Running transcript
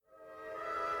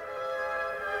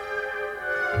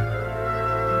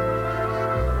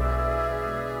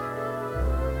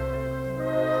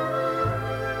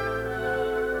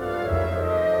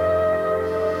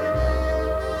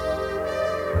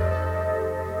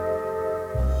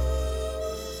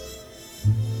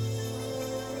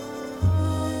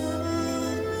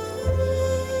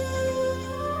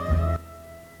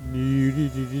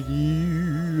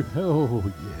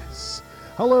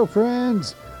Hello,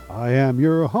 friends. I am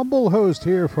your humble host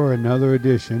here for another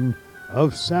edition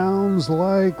of Sounds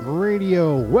Like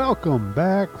Radio. Welcome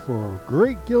back for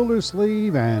great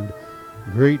Gildersleeve and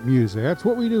great music. That's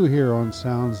what we do here on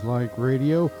Sounds Like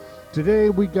Radio. Today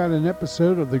we got an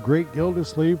episode of the Great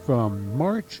Gildersleeve from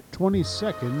March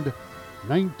 22nd,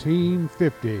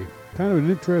 1950. Kind of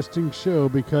an interesting show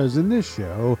because in this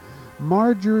show,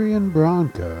 Marjorie and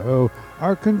Bronco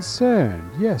are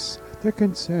concerned. Yes, they're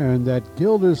concerned that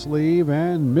Gildersleeve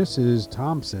and Mrs.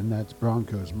 Thompson, that's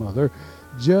Bronco's mother,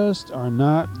 just are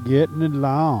not getting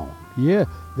along. Yeah,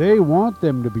 they want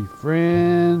them to be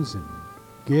friends and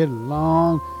get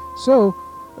along. So,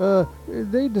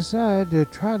 they decide to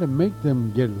try to make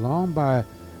them get along by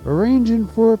arranging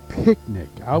for a picnic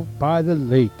out by the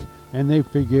lake. And they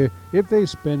figure if they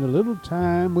spend a little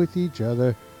time with each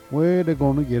other, well, they're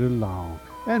going to get along.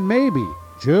 And maybe,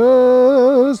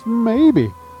 just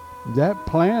maybe, that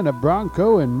plan of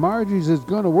Bronco and Margie's is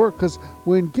going to work, because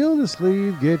when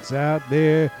Gildersleeve gets out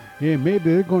there, yeah,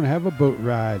 maybe they're going to have a boat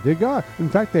ride. In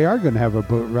fact, they are going to have a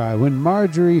boat ride. When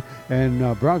Marjorie and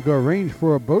Bronco arrange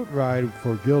for a boat ride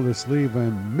for Gildersleeve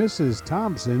and Mrs.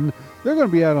 Thompson, they're going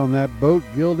to be out on that boat,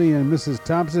 Gildy and Mrs.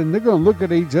 Thompson. They're going to look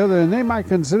at each other, and they might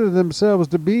consider themselves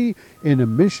to be in a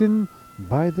mission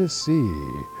by the sea.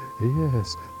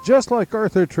 Yes, just like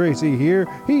Arthur Tracy here,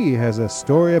 he has a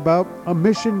story about a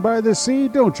mission by the sea,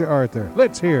 don't you, Arthur?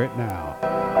 Let's hear it now.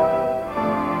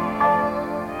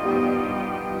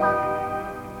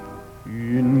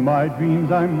 In my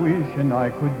dreams I'm wishing I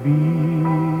could be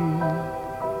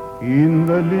in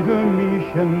the little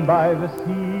mission by the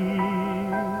sea,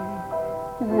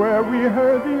 where we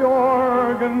heard the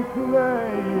organ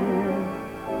playing,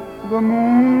 the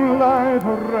moonlight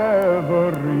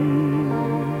reverie.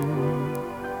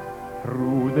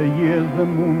 Through the years the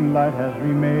moonlight has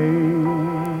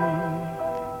remained,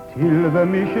 till the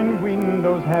mission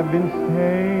windows have been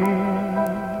stained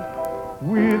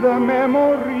with a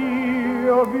memory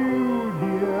of you,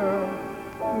 dear,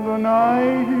 the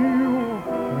night you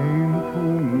came to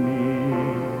me.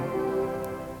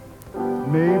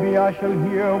 Maybe I shall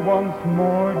hear once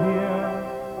more, dear,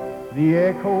 the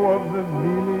echo of the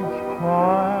village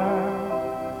choir.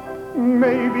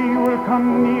 Maybe you will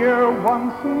come near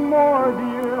once more,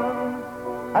 dear,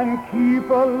 and keep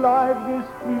alive this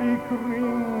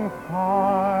flickering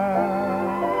fire.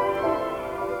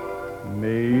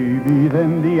 Maybe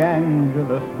then the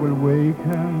Angelus will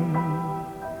waken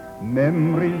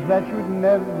memories that should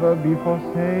never be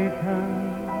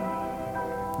forsaken.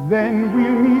 Then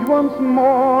we'll meet once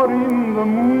more in the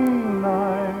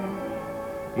moonlight,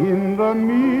 in the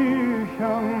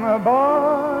mission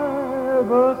by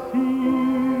the sea.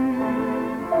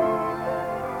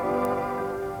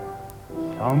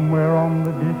 Somewhere on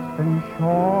the distant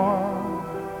shore,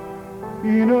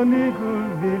 in a little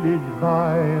village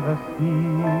by the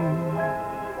sea,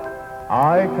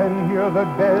 I can hear the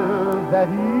bells at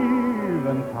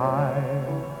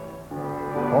eventide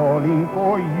calling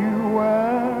for you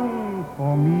and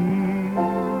for me.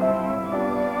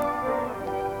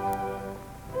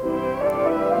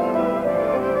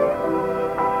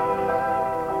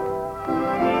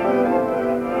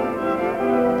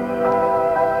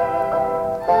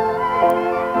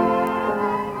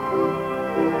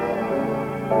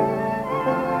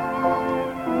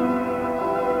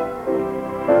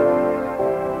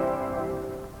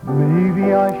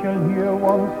 I shall hear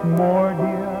once more,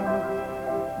 dear,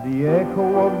 the echo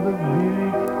of the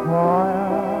village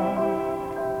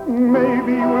choir.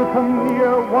 Maybe we'll come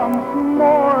near once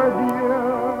more,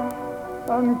 dear,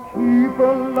 and keep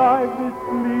alive this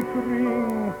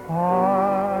flickering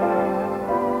fire.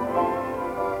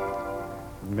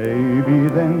 Maybe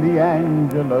then the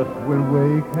Angelus will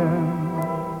waken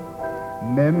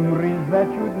memories that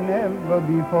should never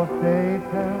be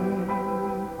forsaken.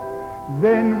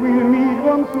 Then we'll meet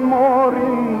once more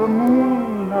in the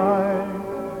moonlight,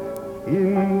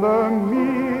 in the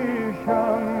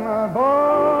mission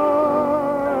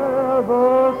by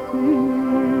the sea.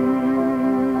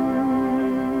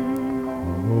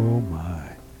 Oh my,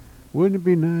 wouldn't it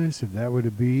be nice if that were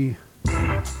to be?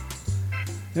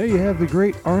 There you have the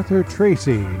great Arthur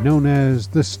Tracy, known as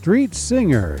the street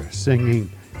singer, singing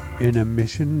In a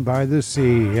Mission by the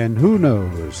Sea. And who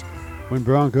knows, when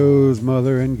Bronco's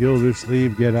mother and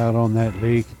Gildersleeve get out on that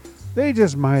lake, they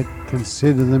just might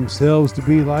consider themselves to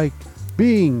be like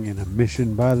being in a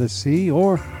mission by the sea,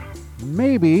 or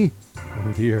maybe,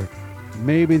 oh dear,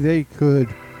 maybe they could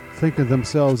think of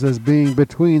themselves as being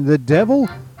between the devil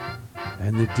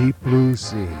and the deep blue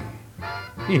sea.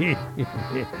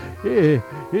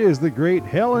 Here's the great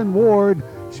Helen Ward.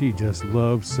 She just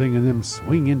loves singing them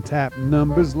swinging tap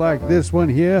numbers like this one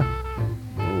here.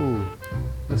 Oh,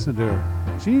 listen to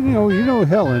her. She, you know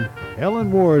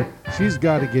Helen Ward, she's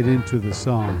got to get into the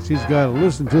song. She's got to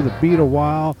listen to the beat a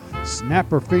while, snap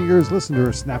her fingers. Listen to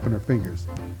her snapping her fingers.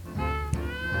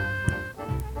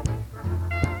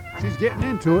 She's getting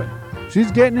into it.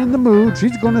 She's getting in the mood.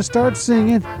 She's going to start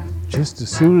singing just as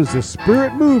soon as the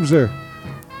spirit moves her.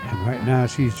 And right now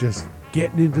she's just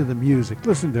getting into the music.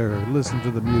 Listen to her. Listen to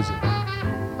the music.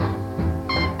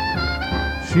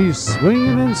 She's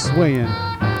swinging and swaying.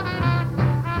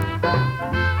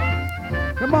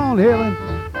 Come on, Helen.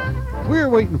 We're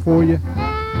waiting for you.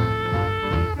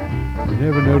 You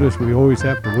never notice we always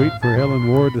have to wait for Helen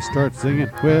Ward to start singing?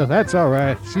 Well, that's all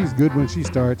right. She's good when she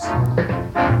starts.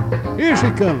 Here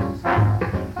she comes.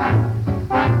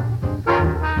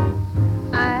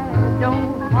 I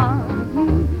don't want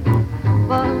you,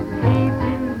 but if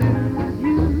you lose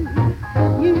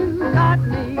you got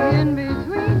me in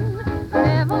between the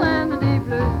devil and the deep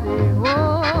blue sea.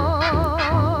 Oh,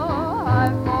 I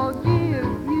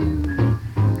forgive you,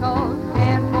 'cause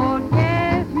can't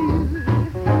forget you.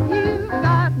 You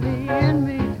got me in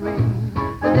between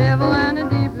the devil and the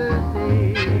deep blue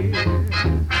sea.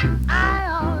 I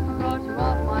always brought you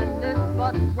off my list,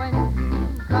 but when you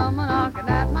come knocking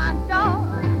at my door,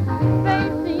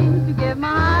 fate seems to give my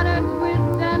heart a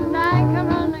twist, and I come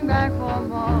running back for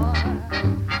more.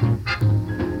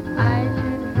 I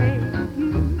should hate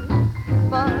you,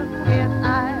 but yet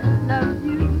I love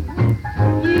you.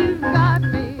 You've got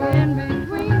me in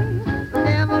between the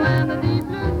devil and the deep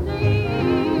blue sea.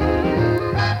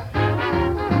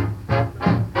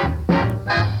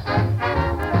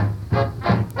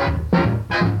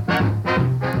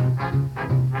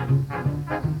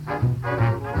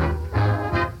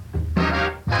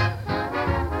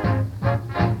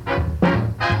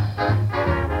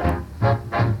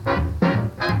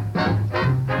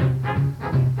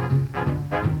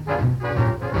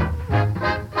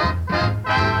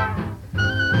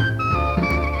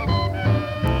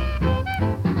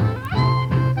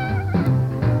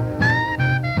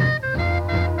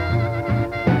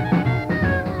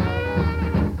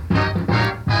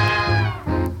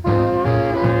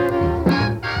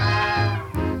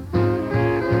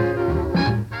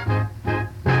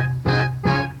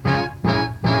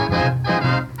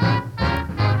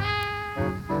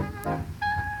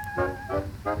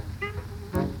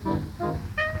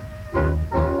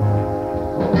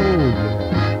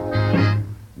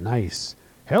 Nice.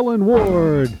 Helen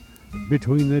Ward,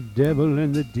 Between the Devil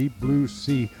and the Deep Blue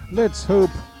Sea. Let's hope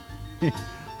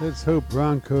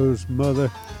Bronco's mother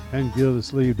and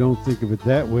Gildersleeve don't think of it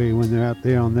that way when they're out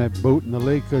there on that boat in the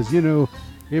lake, because,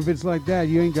 if it's like that,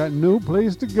 you ain't got no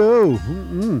place to go.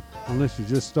 Unless you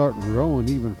just start rowing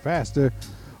even faster.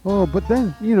 Oh, but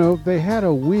then, they had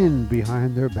a wind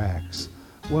behind their backs.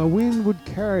 Well, wind would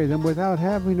carry them without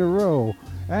having to row.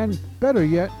 And better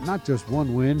yet, not just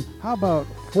one wind. How about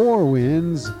 4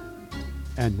 winds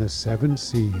and the 7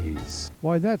 seas?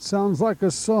 Why, that sounds like a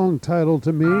song title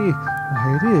to me.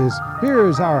 Why, it is. Here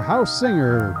is our house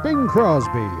singer, Bing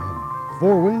Crosby, and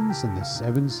 4 winds and the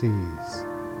 7 seas.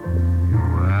 You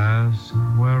ask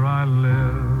where I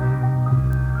live.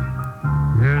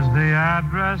 Here's the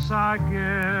address I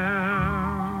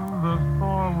give. The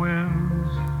 4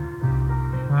 winds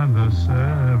and the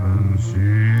 7 seas.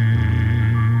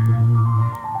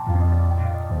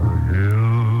 The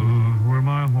hills were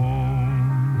my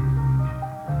home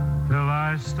till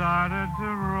I started to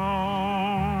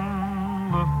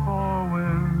roam. The 4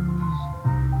 winds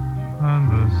and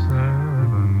the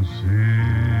 7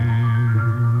 seas.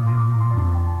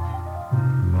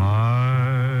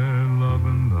 My love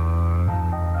and I,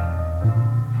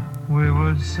 we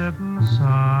would sit and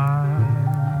sigh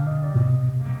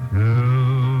till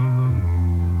the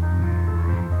moon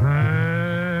grew pale.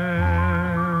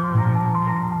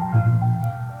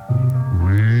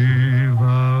 We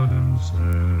vowed and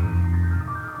said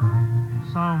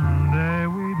someday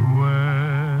we'd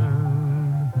wed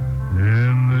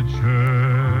in the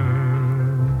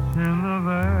church in the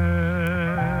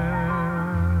vale.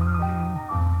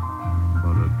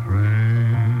 But a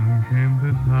train came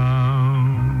to town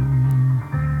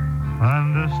and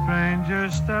a stranger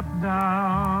stepped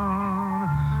down,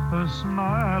 a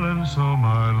smiling so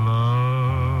my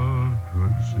love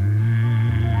could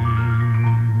see.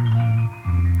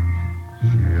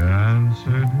 She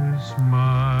answered his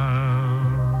smile,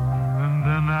 and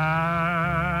then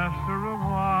after a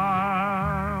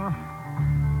while,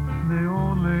 the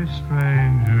only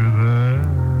stranger there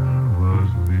was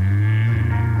me.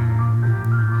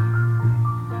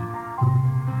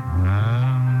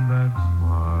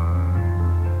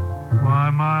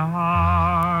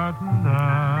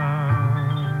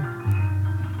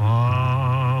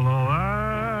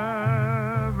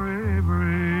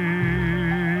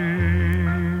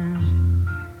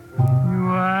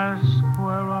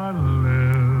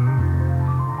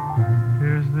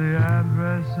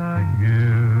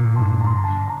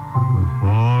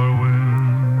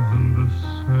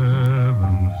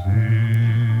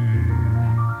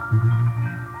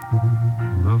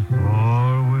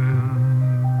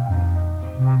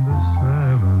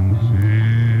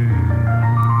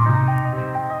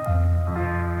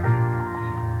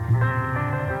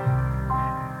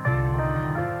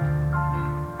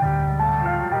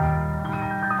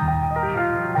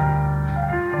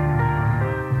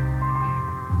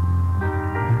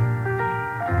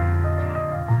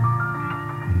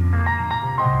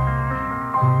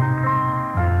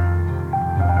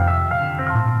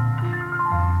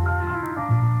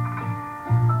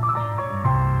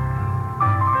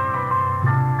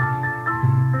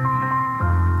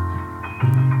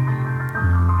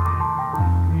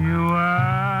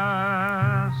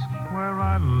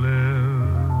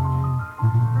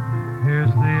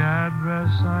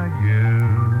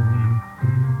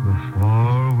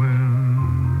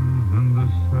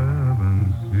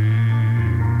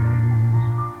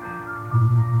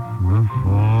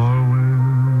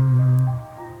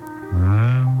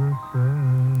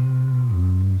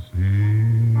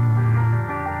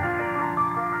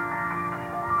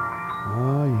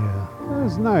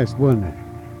 nice, wasn't it?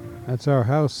 That's our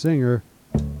house singer,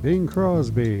 Bing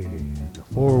Crosby, the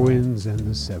Four Winds and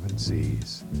the Seven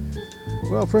Seas.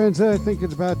 Well, friends, I think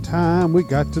it's about time we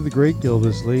got to the Great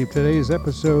Gildersleeve. Today's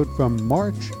episode from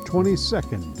March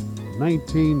 22nd,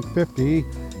 1950.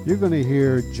 You're going to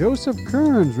hear Joseph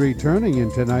Kearns returning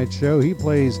in tonight's show. He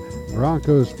plays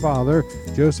Bronco's father.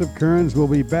 Joseph Kearns will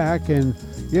be back, and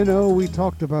you know, we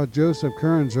talked about Joseph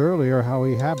Kearns earlier, how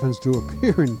he happens to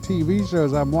appear in TV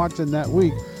shows I'm watching that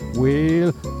week.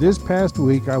 Well, this past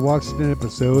week I watched an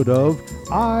episode of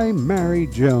I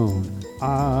Married Joan.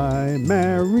 I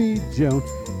Married Joan.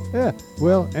 Yeah,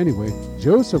 well, anyway,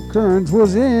 Joseph Kearns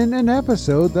was in an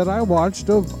episode that I watched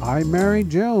of I Married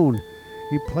Joan.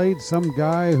 He played some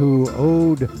guy who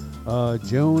owed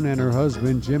Joan and her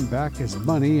husband Jim Backus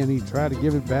money, and he tried to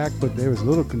give it back, but there was a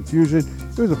little confusion.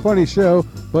 It was a funny show,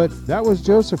 but that was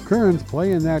Joseph Kearns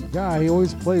playing that guy. He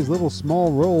always plays little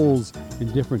small roles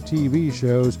in different TV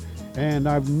shows, and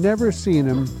I've never seen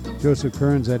him, Joseph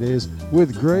Kearns that is,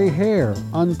 with gray hair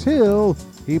until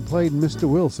he played Mr.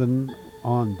 Wilson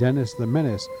on Dennis the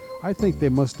Menace. I think they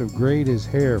must have grayed his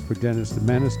hair for Dennis the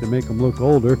Menace to make him look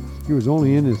older. He was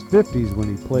only in his 50s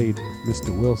when he played Mr.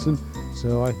 Wilson.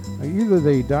 So either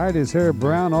they dyed his hair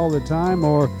brown all the time,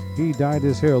 or he dyed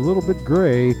his hair a little bit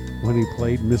gray when he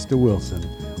played Mr. Wilson.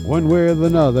 One way or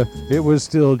another, it was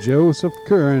still Joseph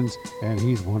Kearns, and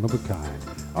he's one of a kind.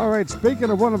 All right, speaking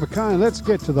of one of a kind, let's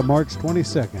get to the March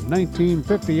 22nd,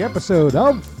 1950 episode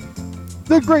of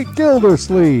The Great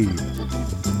Gildersleeve.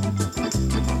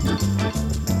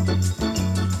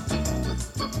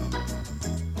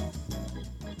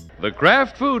 The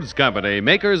Kraft Foods Company,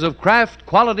 makers of Kraft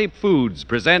Quality Foods,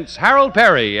 presents Harold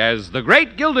Perry as the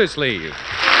Great Gildersleeve.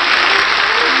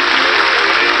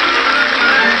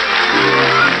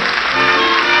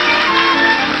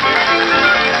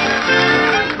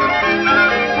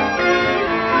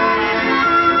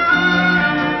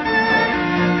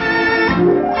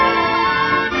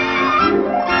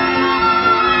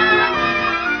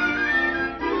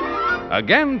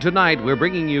 Again tonight, we're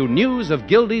bringing you news of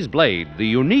Gildy's Blade, the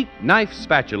unique knife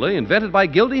spatula invented by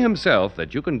Gildy himself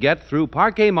that you can get through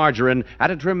Parquet Margarine at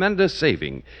a tremendous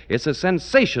saving. It's a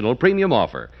sensational premium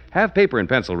offer. Have paper and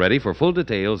pencil ready for full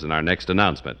details in our next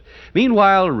announcement.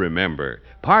 Meanwhile, remember,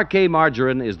 Parquet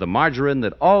Margarine is the margarine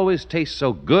that always tastes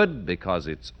so good because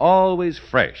it's always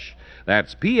fresh.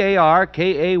 That's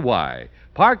P-A-R-K-A-Y.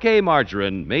 Parquet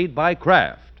Margarine made by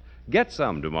Kraft. Get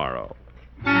some tomorrow.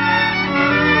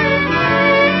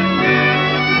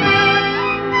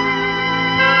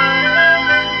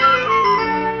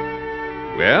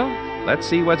 Well, let's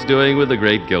see what's doing with the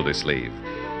Great Gildersleeve.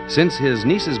 Since his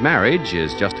niece's marriage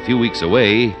is just a few weeks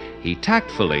away, he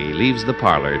tactfully leaves the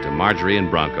parlor to Marjorie and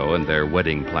Bronco and their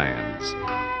wedding plans.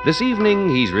 This evening,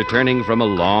 he's returning from a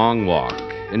long walk,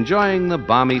 enjoying the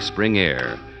balmy spring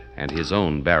air and his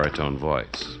own baritone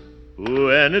voice.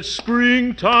 When it's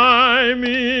springtime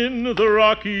in the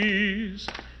Rockies,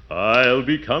 I'll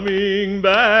be coming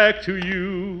back to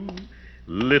you.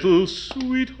 Little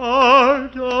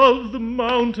sweetheart of the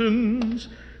mountains,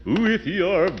 with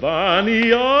your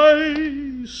bonny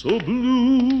eyes so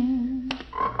blue.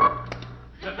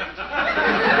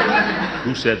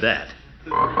 Who said that?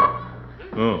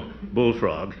 Oh,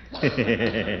 Bullfrog.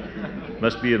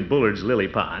 Must be in Bullard's lily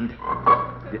pond.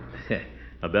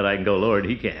 I bet I can go lower than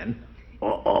he can.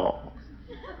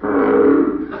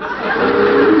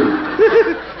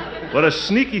 What a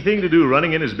sneaky thing to do,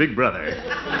 running in his big brother.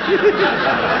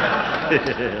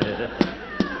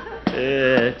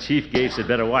 Chief Gates had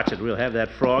better watch it. We'll have that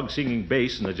frog singing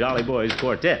bass in the Jolly Boys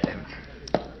Quartet.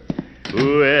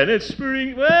 When it's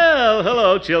spring... Well,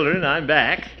 hello, children. I'm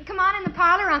back. Come on in the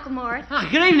parlor, Uncle Mort.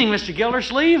 Good evening, Mr.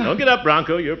 Gildersleeve. Don't get up,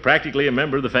 Bronco. You're practically a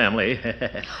member of the family.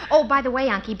 Oh, by the way,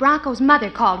 Unky, Bronco's mother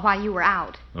called while you were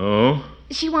out. Oh?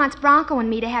 She wants Bronco and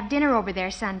me to have dinner over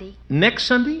there Sunday. Next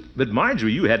Sunday? But,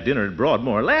 Marjorie, you had dinner at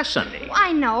Broadmoor last Sunday. Well,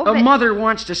 I know, but... Mother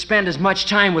wants to spend as much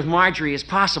time with Marjorie as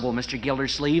possible, Mr.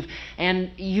 Gildersleeve.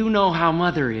 And you know how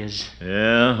Mother is.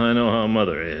 Yeah, I know how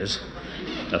Mother is.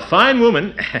 A fine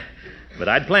woman. But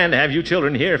I'd planned to have you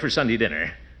children here for Sunday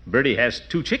dinner. Bertie has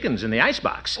 2 chickens in the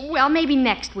icebox. Well, maybe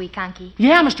next week, Unky.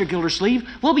 Yeah, Mr. Gildersleeve.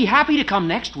 We'll be happy to come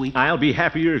next week. I'll be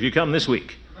happier if you come this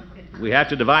week. We have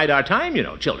to divide our time, you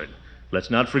know, children. Let's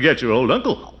not forget your old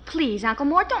uncle. Please, Uncle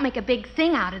Mort, don't make a big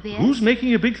thing out of this. Who's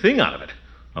making a big thing out of it?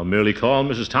 I'll merely call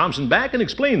Mrs. Thompson back and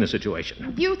explain the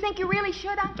situation. Do you think you really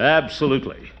should, Uncle?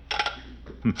 Absolutely.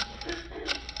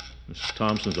 Mrs.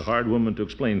 Thompson's a hard woman to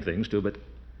explain things to, but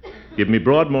give me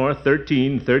Broadmoor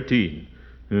 1313.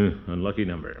 Unlucky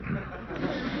number.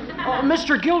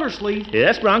 Mr. Gildersleeve.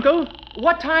 Yes, Bronco?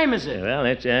 What time is it? Well,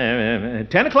 it's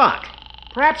 10 o'clock.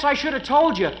 Perhaps I should have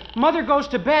told you. Mother goes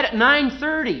to bed at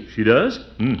 9:30. She does?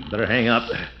 Better hang up.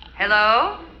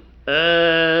 Hello?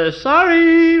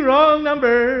 Sorry, wrong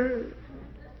number.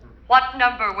 What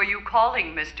number were you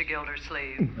calling, Mr.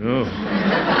 Gildersleeve? Oh.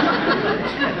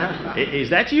 Is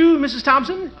that you, Mrs.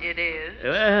 Thompson? It is.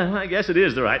 Well, I guess it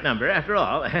is the right number, after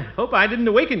all. Hope I didn't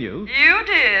awaken you. You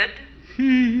did.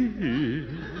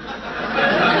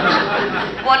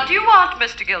 What do you want,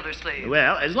 Mr. Gildersleeve?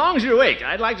 Well, as long as you're awake,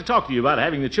 I'd like to talk to you about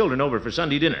having the children over for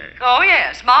Sunday dinner. Oh,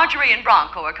 yes. Marjorie and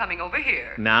Bronco are coming over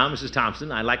here. Now, Mrs.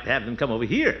 Thompson, I'd like to have them come over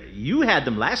here. You had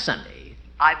them last Sunday.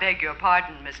 I beg your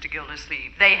pardon, Mr.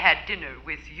 Gildersleeve. They had dinner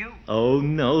with you. Oh,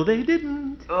 no, they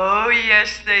didn't. Oh,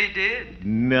 yes, they did.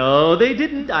 No, they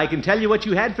didn't. I can tell you what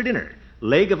you had for dinner.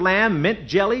 Leg of lamb, mint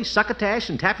jelly, succotash,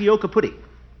 and tapioca pudding.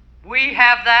 We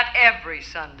have that every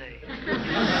Sunday.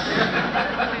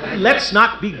 Let's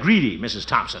not be greedy, Mrs.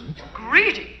 Thompson.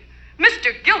 Greedy?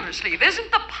 Mr. Gildersleeve,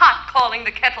 isn't the pot calling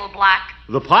the kettle black?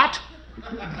 The pot?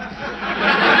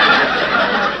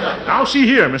 Now, see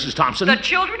here, Mrs. Thompson. The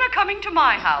children are coming to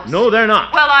my house. No, they're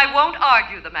not. Well, I won't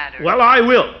argue the matter. Well, I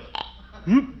will.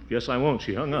 Yes, I won't.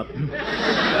 She hung up. All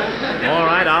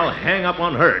right, I'll hang up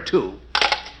on her, too.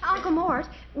 Uncle Mort,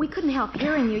 we couldn't help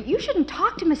hearing you. You shouldn't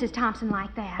talk to Mrs. Thompson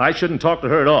like that. I shouldn't talk to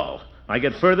her at all. I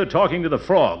get further talking to the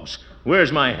frogs.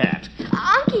 Where's my hat?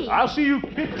 Unky! I'll see you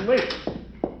kids later.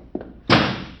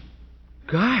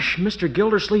 Gosh, Mr.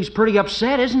 Gildersleeve's pretty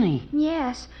upset, isn't he?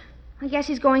 Yes. I guess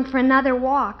he's going for another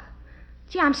walk.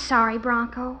 Gee, I'm sorry,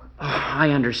 Bronco. I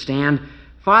understand.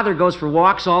 Father goes for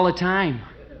walks all the time.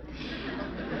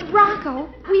 Bronco,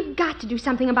 we've got to do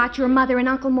something about your mother and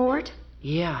Uncle Mort.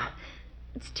 Yeah.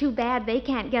 It's too bad they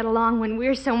can't get along when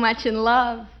we're so much in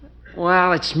love.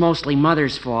 Well, it's mostly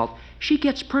Mother's fault. She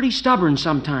gets pretty stubborn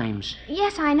sometimes.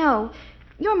 Yes, I know.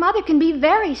 Your mother can be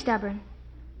very stubborn.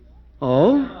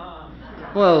 Oh?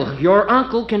 Well, your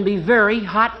uncle can be very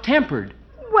hot-tempered.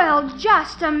 Well,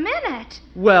 just a minute.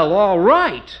 Well, all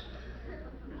right.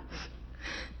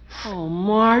 Oh,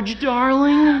 Marge,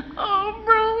 darling. Oh,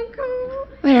 Bronco.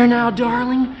 There now,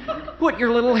 darling. Put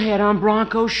your little head on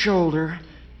Bronco's shoulder.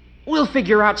 We'll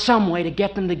figure out some way to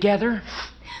get them together.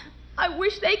 I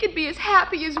wish they could be as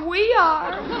happy as we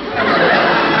are.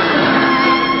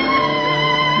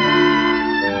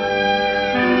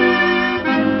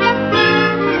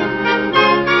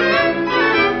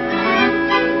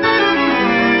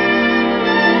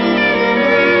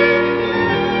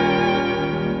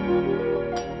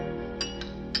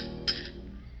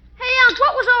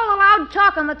 What was all the loud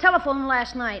talk on the telephone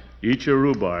last night? Eat your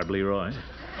rhubarb, Leroy.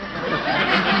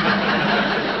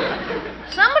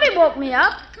 Somebody woke me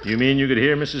up. You mean you could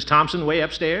hear Mrs. Thompson way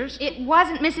upstairs? It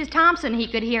wasn't Mrs. Thompson he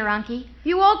could hear, Unky.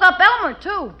 You woke up Elmer,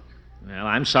 too. Well,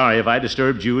 I'm sorry if I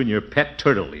disturbed you and your pet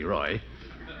turtle, Leroy.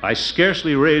 I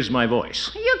scarcely raised my voice.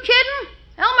 Are you kidding?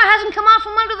 Elmer hasn't come out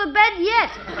from under the bed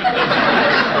yet.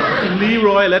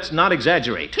 Leroy, let's not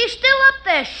exaggerate. He's still up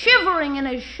there, shivering in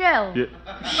his shell. Shivering.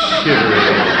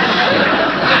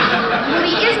 Well,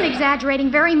 he isn't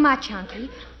exaggerating very much, Unky.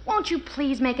 Won't you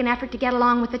please make an effort to get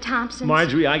along with the Thompsons?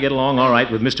 Marjorie, I get along all right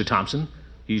with Mr. Thompson.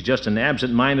 He's just an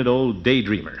absent-minded old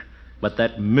daydreamer. But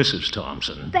that Mrs.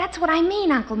 Thompson... That's what I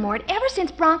mean, Uncle Mort. Ever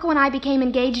since Bronco and I became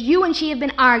engaged, you and she have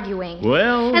been arguing.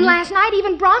 Well... And last night,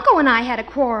 even Bronco and I had a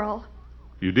quarrel.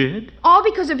 You did? All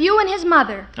because of you and his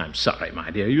mother. I'm sorry, my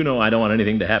dear. You know I don't want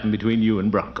anything to happen between you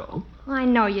and Bronco. I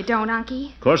know you don't,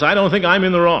 Unky. Of course, I don't think I'm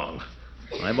in the wrong.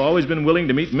 I've always been willing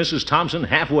to meet Mrs. Thompson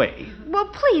halfway. Well,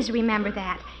 please remember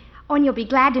that. Oh, and you'll be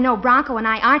glad to know Bronco and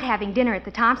I aren't having dinner at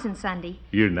the Thompson Sunday.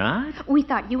 You're not? We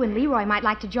thought you and Leroy might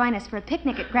like to join us for a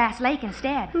picnic at Grass Lake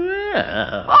instead.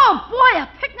 Well... Oh, boy, a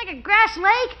picnic at Grass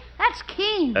Lake? That's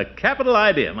keen. A capital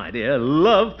idea, my dear.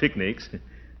 Love picnics.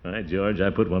 All right, George, I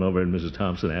put one over in Mrs.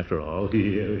 Thompson after all.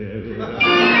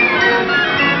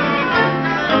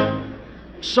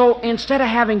 So instead of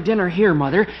having dinner here,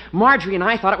 Mother, Marjorie and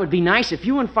I thought it would be nice if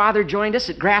you and Father joined us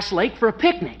at Grass Lake for a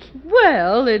picnic.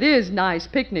 Well, it is nice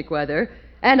picnic weather,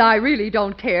 and I really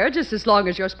don't care just as long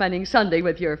as you're spending Sunday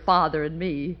with your father and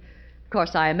me. Of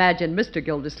course, I imagine Mr.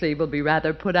 Gildersleeve will be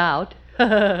rather put out.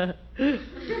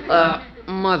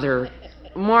 Mother,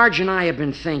 Marge and I have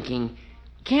been thinking,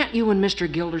 can't you and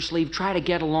Mr. Gildersleeve try to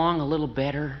get along a little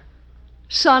better?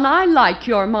 Son, I like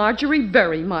your Marjorie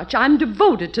very much. I'm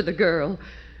devoted to the girl.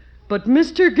 But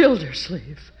Mr.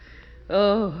 Gildersleeve...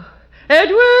 Oh,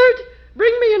 Edward,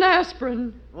 bring me an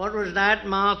aspirin. What was that,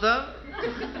 Martha?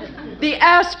 The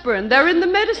aspirin. They're in the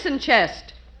medicine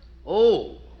chest.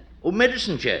 Oh,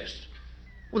 medicine chest.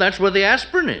 Well, that's where the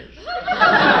aspirin is.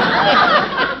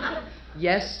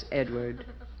 Yes, Edward.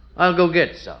 I'll go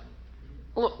get some.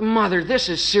 Look, Mother, this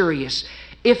is serious.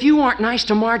 If you aren't nice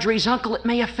to Marjorie's uncle, it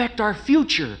may affect our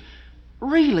future.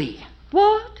 Really.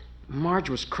 What? Marge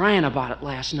was crying about it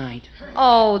last night.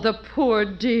 Oh, the poor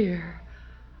dear.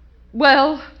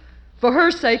 Well, for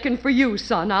her sake and for you,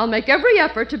 son, I'll make every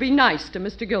effort to be nice to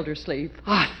Mr. Gildersleeve.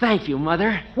 Ah, thank you,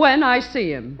 Mother. When I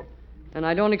see him. And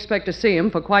I don't expect to see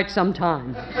him for quite some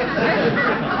time.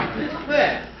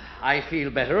 Well, I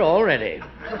feel better already.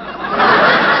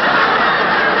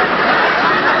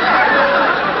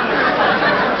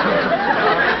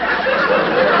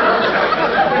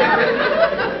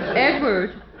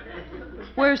 Edward,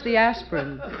 where's the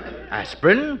aspirin?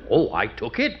 Aspirin? Oh, I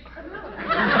took it.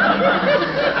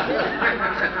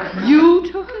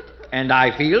 You took it? And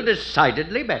I feel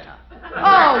decidedly better.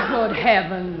 Oh, good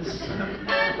heavens.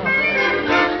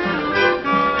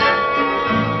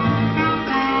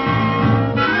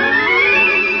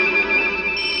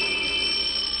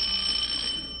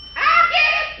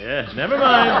 Yeah, never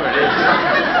mind, Bertie.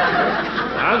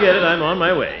 I'll get it. I'm on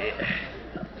my way.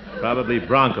 Probably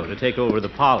Bronco to take over the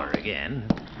parlor again.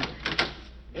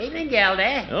 Evening,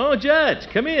 Gildy. Oh, Judge,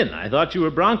 come in. I thought you were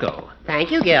Bronco.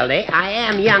 Thank you, Gildy. I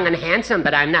am young and handsome,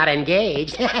 but I'm not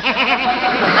engaged.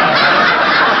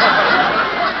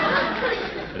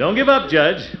 Don't give up,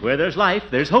 Judge. Where there's life,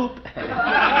 there's hope.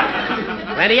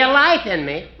 Plenty of life in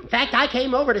me. In fact, I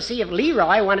came over to see if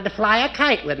Leroy wanted to fly a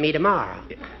kite with me tomorrow.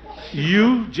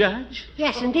 You, Judge?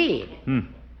 Yes, indeed.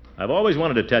 I've always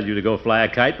wanted to tell you to go fly a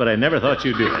kite, but I never thought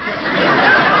you'd do it.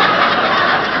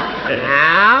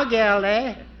 Now,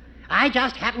 Gildy, I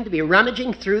just happened to be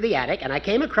rummaging through the attic, and I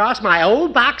came across my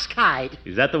old box kite.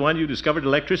 Is that the one you discovered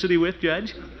electricity with,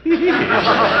 Judge?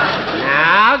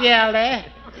 Now, Gildy,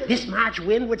 this March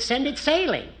wind would send it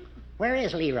sailing. Where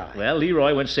is Leroy? Well,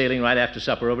 Leroy went sailing right after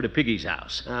supper over to Piggy's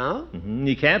house. Oh?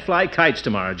 He can't fly kites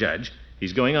tomorrow, Judge.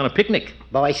 He's going on a picnic.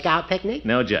 Boy Scout picnic?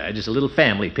 No, Judge, it's a little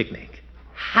family picnic.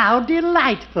 How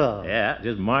delightful. Yeah,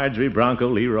 just Marjorie, Bronco,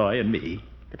 Leroy, and me.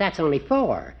 But that's only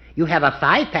 4. You have a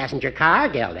 5-passenger car,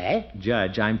 Gildy.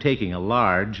 Judge, I'm taking a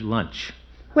large lunch.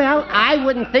 Well, I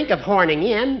wouldn't think of horning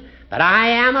in, but I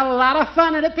am a lot of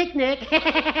fun at a picnic.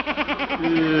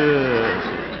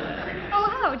 Oh,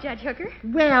 hello, Judge Hooker.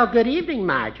 Well, good evening,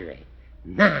 Marjorie.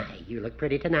 My, you look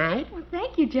pretty tonight. Well,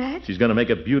 thank you, Judge. She's going to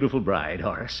make a beautiful bride,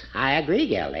 Horace. I agree,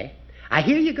 Gildy. I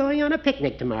hear you're going on a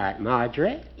picnic tomorrow,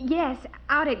 Marjorie. Yes,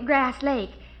 out at Grass Lake.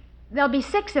 There'll be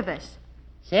 6 of us.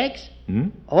 6?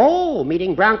 Oh,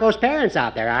 meeting Bronco's parents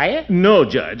out there, are you? No,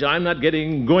 Judge, I'm not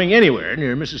going anywhere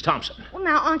near Mrs. Thompson. Well,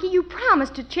 now, Unky, you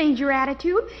promised to change your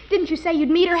attitude. Didn't you say you'd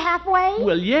meet her halfway?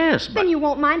 Well, yes, but... Then you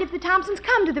won't mind if the Thompsons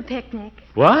come to the picnic.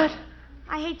 What?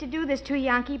 I hate to do this to you,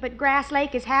 Unky, but Grass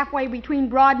Lake is halfway between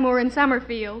Broadmoor and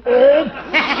Summerfield.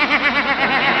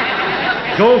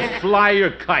 Go fly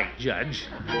your kite, Judge.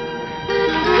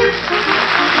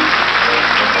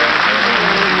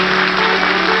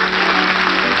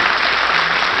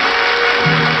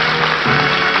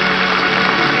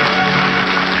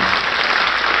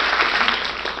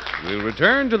 We'll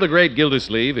return to the great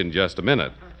Gildersleeve in just a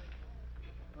minute.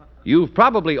 You've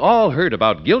probably all heard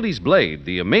about Gildy's Blade,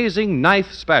 the amazing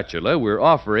knife spatula we're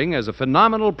offering as a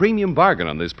phenomenal premium bargain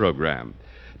on this program.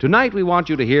 Tonight, we want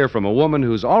you to hear from a woman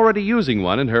who's already using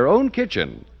one in her own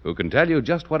kitchen, who can tell you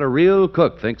just what a real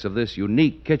cook thinks of this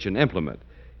unique kitchen implement.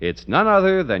 It's none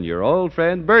other than your old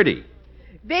friend Bertie.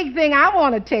 Big thing I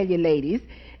want to tell you, ladies,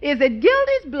 is that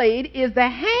Gildy's Blade is the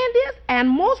handiest and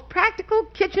most practical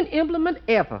kitchen implement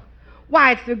ever.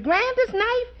 Why, it's the grandest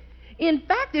knife. In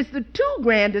fact, it's the 2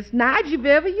 grandest knives you've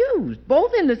ever used,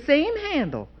 both in the same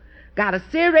handle. Got a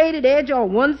serrated edge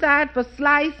on one side for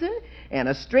slicing and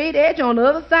a straight edge on the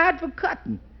other side for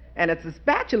cutting. And it's a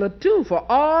spatula, too, for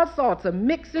all sorts of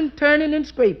mixing, turning, and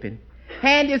scraping.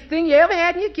 Handiest thing you ever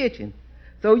had in your kitchen.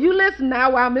 So you listen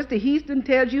now while Mr. Heaston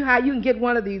tells you how you can get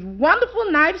one of these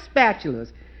wonderful knife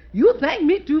spatulas. You'll thank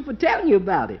me, too, for telling you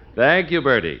about it. Thank you,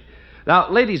 Bertie. Now,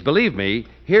 ladies, believe me,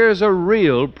 here's a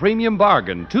real premium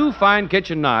bargain. 2 fine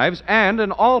kitchen knives and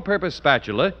an all-purpose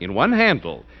spatula in one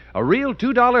handle. A real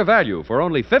 $2 value for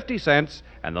only 50 cents,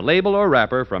 and the label or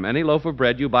wrapper from any loaf of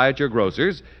bread you buy at your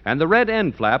grocer's, and the red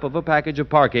end flap of a package of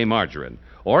Parquet margarine.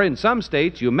 Or in some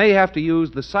states, you may have to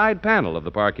use the side panel of the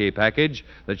Parquet package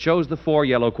that shows the 4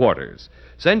 yellow quarters.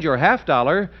 Send your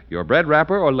 $50, your bread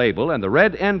wrapper or label, and the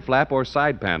red end flap or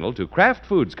side panel to Kraft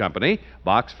Foods Company,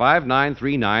 Box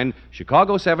 5939,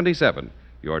 Chicago 77.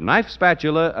 Your knife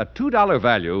spatula, a $2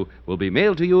 value, will be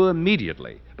mailed to you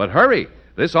immediately. But hurry,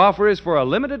 this offer is for a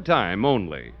limited time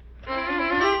only.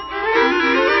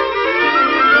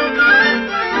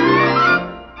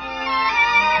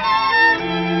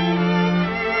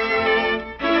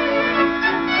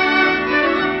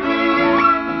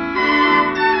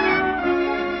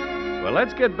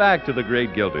 let's get back to the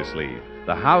great Gildersleeve.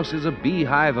 The house is a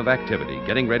beehive of activity,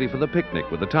 getting ready for the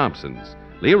picnic with the Thompsons.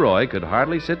 Leroy could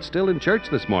hardly sit still in church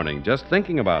this morning, just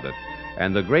thinking about it.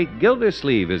 And the great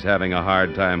Gildersleeve is having a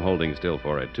hard time holding still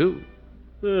for it, too.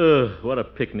 What a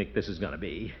picnic this is going to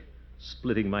be.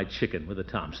 Splitting my chicken with the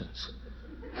Thompsons.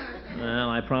 Well,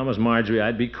 I promised Marjorie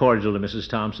I'd be cordial to Mrs.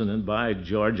 Thompson, and by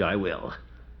George, I will.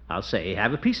 I'll say,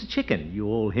 have a piece of chicken, you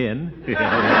old hen. You all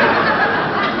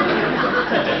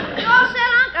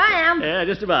set, Unc? I am. Yeah,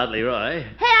 just about, Leroy.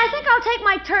 Hey, I think I'll take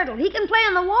my turtle. He can play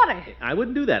in the water. I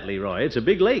wouldn't do that, Leroy. It's a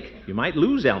big lake. You might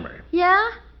lose Elmer. Yeah?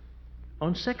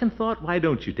 On second thought, why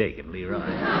don't you take him, Leroy?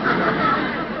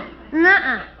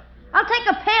 Nuh-uh. I'll take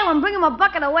a pail and bring him a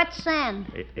bucket of wet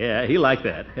sand. Yeah, he liked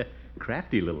that.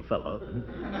 Crafty little fellow.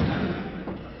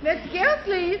 Mr.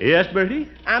 Gildersleeve. Yes, Bertie?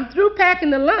 I'm through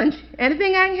packing the lunch.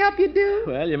 Anything I can help you do?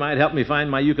 Well, you might help me find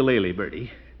my ukulele,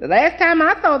 Bertie. The last time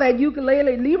I saw that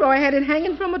ukulele, Leroy had it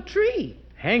hanging from a tree.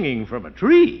 Hanging from a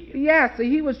tree? Yeah, so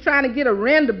he was trying to get a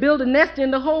wren to build a nest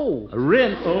in the hole. A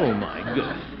wren? Oh, my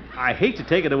goodness. I hate to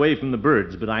take it away from the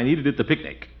birds, but I need it at the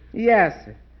picnic. Yes,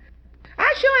 sir.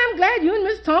 I sure am glad you and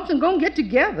Miss Thompson gonna get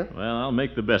together. Well, I'll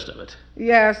make the best of it.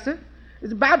 Yes, sir.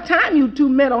 It's about time you two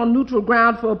met on neutral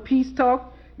ground for a peace talk.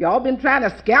 Y'all been trying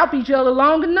to scalp each other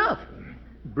long enough.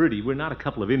 Bertie, we're not a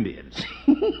couple of Indians.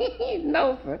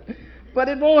 No, sir. But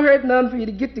it won't hurt none for you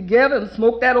to get together and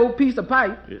smoke that old piece of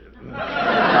pipe.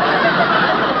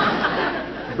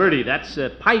 Bertie, that's a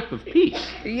pipe of peace.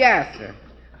 Yes, sir.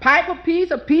 Pipe of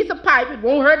peace, a piece of pipe. It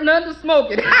won't hurt none to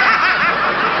smoke it.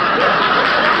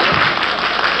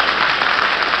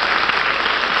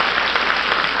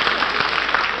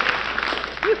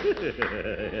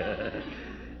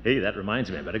 Hey, that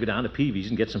reminds me. I better go down to Peavy's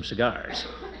and get some cigars.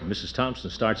 When Mrs. Thompson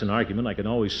starts an argument, I can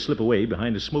always slip away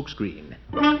behind a smoke screen.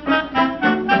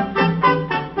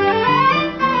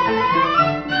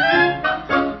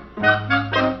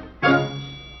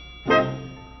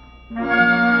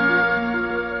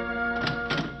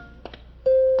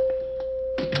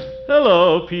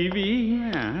 Hello, Peavy.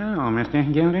 Yeah, hello,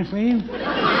 Mr. Gildersleeve.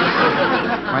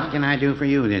 What can I do for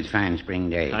you this fine spring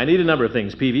day? I need a number of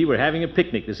things, Peavy. We're having a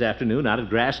picnic this afternoon out at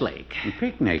Grass Lake. A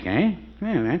picnic, eh?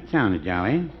 Well, that sounded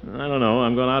jolly. I don't know.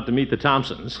 I'm going out to meet the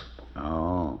Thompsons.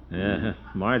 Oh. Yeah.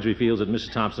 Marjorie feels that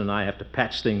Mrs. Thompson and I have to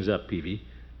patch things up, Peavy.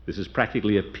 This is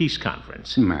practically a peace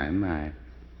conference. My.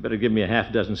 Better give me a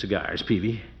half dozen cigars,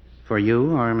 Peavy. For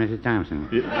you or Mrs. Thompson?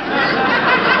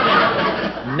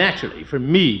 Naturally, for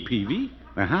me, Peavy.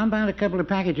 Well, how about a couple of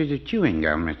packages of chewing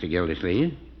gum, Mr.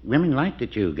 Gildersleeve? Women like to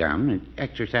chew gum. It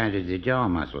exercises the jaw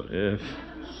muscles.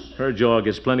 Her jaw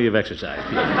gets plenty of exercise,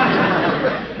 Peavy.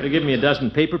 Better give me a dozen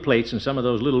paper plates and some of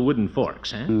those little wooden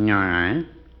forks, huh? All right.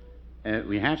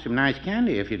 We have some nice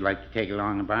candy if you'd like to take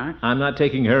along a box. I'm not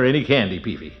taking her any candy,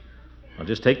 Peavy. I'll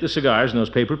just take the cigars and those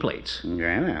paper plates.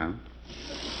 Very well.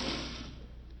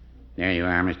 There you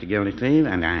are, Mr. Gildersleeve,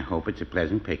 and I hope it's a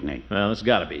pleasant picnic. Well, it's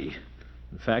got to be.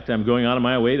 In fact, I'm going out of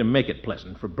my way to make it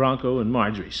pleasant for Bronco and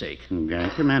Marjorie's sake. Very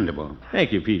commendable.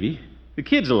 Thank you, Peavy. The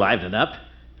kids will liven it up,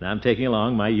 and I'm taking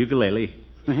along my ukulele.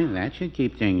 Well, that should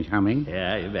keep things humming.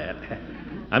 Yeah, you bet.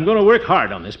 I'm going to work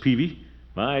hard on this, Peavy.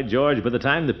 By George, by the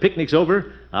time the picnic's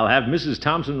over, I'll have Mrs.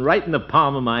 Thompson right in the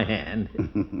palm of my hand.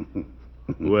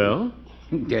 Well?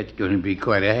 That's going to be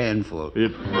quite a handful.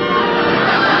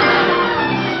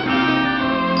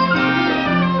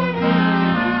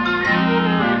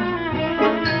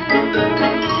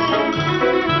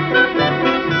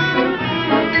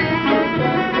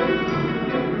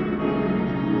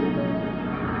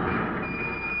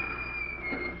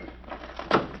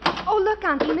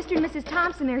 Unky, Mr. and Mrs.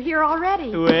 Thompson are here already.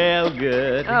 Well,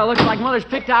 good. Oh, looks like Mother's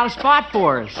picked out a spot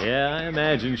for us. Yeah, I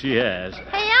imagine she has.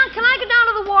 Hey, Unc, can I go down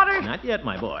to the water? Not yet,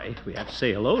 my boy. We have to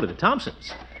say hello to the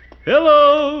Thompsons.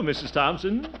 Hello, Mrs.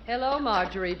 Thompson. Hello,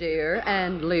 Marjorie, dear,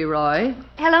 and Leroy.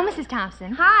 Hello, Mrs.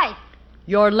 Thompson. Hi.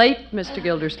 You're late, Mr.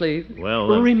 Gildersleeve.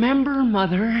 Well, remember,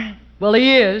 Mother? Well,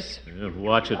 he is.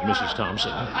 Watch it, Mrs.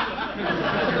 Thompson.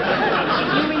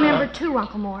 You remember, too,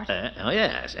 Uncle Mort. Oh,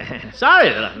 yes. Sorry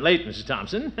that I'm late, Mrs.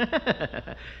 Thompson.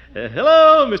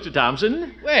 Hello, Mr.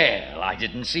 Thompson. Well, I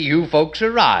didn't see you folks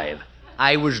arrive.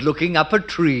 I was looking up a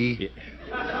tree.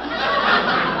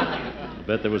 I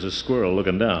bet there was a squirrel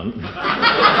looking down.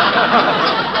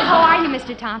 How are you,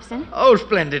 Mr. Thompson? Oh,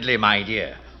 splendidly, my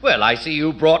dear. Well, I see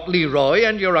you brought Leroy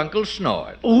and your Uncle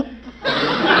Snort. Oop.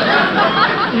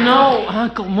 No,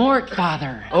 Uncle Mort,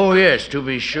 Father. Oh, yes, to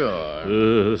be sure.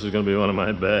 This is going to be one of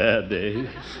my bad days.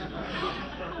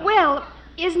 Well,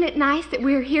 isn't it nice that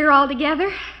we're here all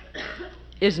together?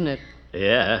 Isn't it?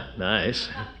 Yeah, nice.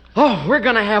 Oh, we're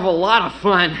going to have a lot of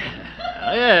fun.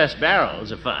 Oh, yes,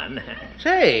 barrels of fun.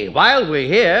 Say, while we're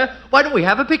here, why don't we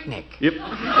have a picnic? Yep.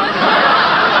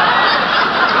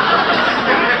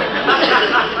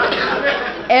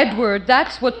 Edward,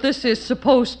 that's what this is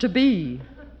supposed to be.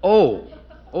 Oh.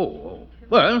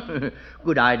 Well,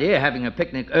 good idea having a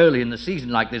picnic early in the season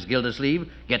like this,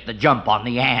 Gildersleeve. Get the jump on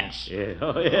the ants. Yeah,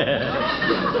 oh,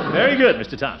 yeah. Very good,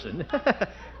 Mr. Thompson.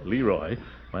 Leroy,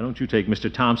 why don't you take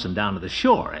Mr. Thompson down to the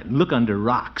shore and look under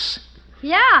rocks?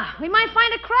 Yeah, we might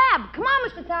find a crab. Come on,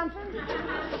 Mr. Thompson.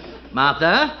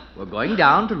 Martha, we're going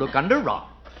down to look under rocks.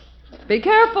 Be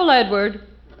careful, Edward.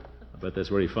 I bet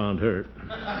that's where he found her.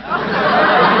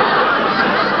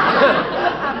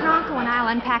 Bronco and I'll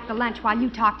unpack the lunch while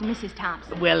you talk to Mrs.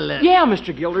 Thompson. Well, Yeah,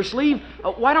 Mr. Gildersleeve.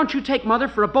 Why don't you take Mother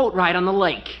for a boat ride on the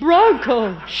lake?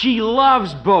 Bronco! She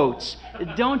loves boats.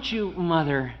 Don't you,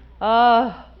 Mother?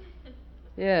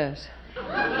 Yes.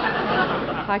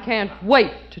 I can't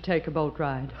wait to take a boat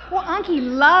ride. Well, Unky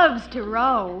loves to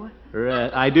row.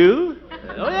 I do?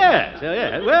 Oh, yes.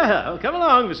 Well, come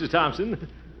along, Mrs. Thompson.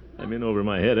 I'm in over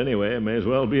my head anyway. I may as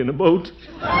well be in a boat.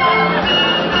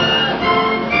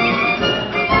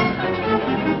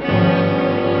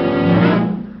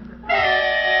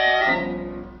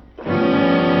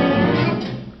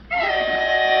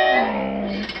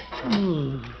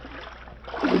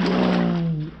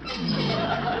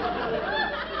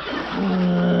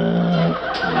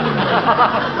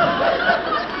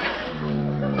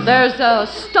 There's a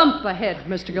stump ahead,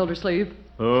 Mr. Gildersleeve.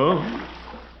 Oh?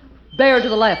 Bear to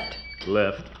the left.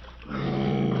 Left.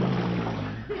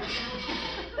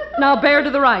 Now bear to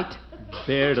the right.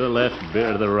 Bear to the left,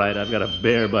 bear to the right. I've got a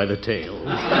bear by the tail.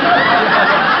 I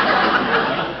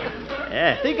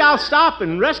think I'll stop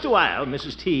and rest a while,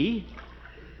 Mrs. T.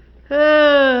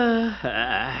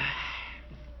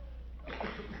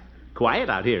 Quiet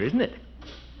out here, isn't it?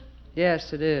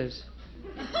 Yes, it is.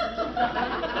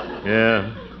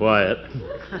 Yeah, quiet.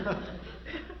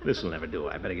 This'll never do.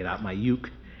 I better get out my uke.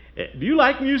 Do you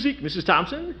like music, Mrs.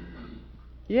 Thompson?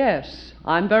 Yes,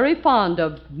 I'm very fond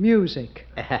of music.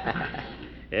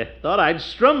 Thought I'd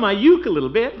strum my uke a little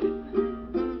bit.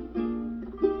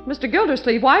 Mr.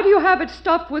 Gildersleeve, why do you have it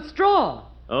stuffed with straw?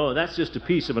 Oh, that's just a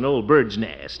piece of an old bird's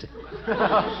nest.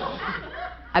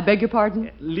 I beg your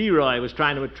pardon? Leroy was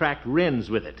trying to attract wrens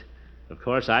with it. Of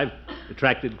course, I've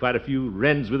attracted quite a few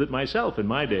wrens with it myself in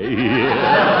my day.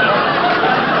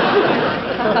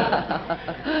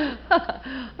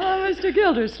 Mr.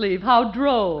 Gildersleeve, how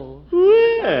droll.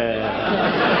 Well,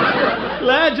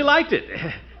 glad you liked it.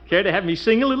 Care to have me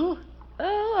sing a little?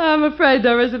 Well, I'm afraid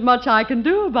there isn't much I can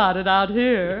do about it out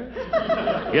here.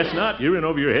 Guess not. You're in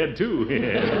over your head, too.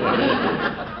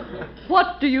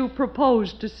 What do you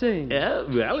propose to sing?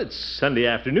 Well, it's Sunday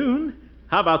afternoon.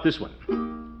 How about this one?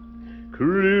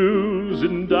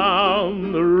 Cruising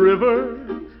down the river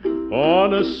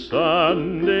on a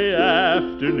Sunday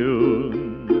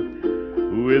afternoon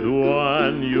with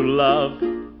one you love,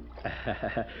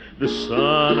 the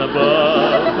sun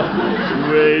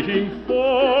above, waiting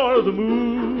for the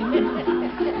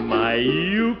moon, my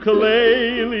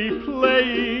ukulele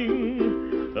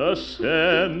playing a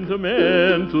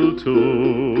sentimental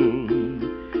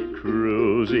tune,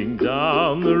 cruising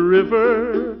down the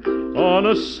river on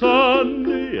a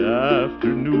Sunday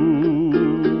afternoon.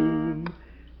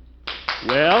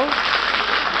 Well?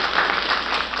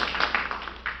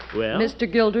 Mr.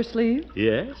 Gildersleeve?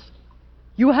 Yes?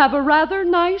 You have a rather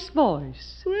nice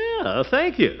voice. Well,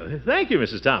 thank you. Thank you,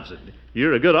 Mrs. Thompson.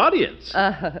 You're a good audience.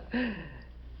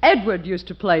 Edward used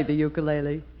to play the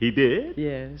ukulele. He did?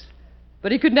 Yes.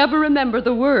 But he could never remember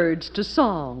the words to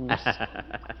songs.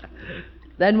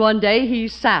 Then one day he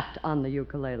sat on the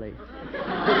ukulele.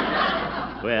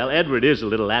 Well, Edward is a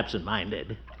little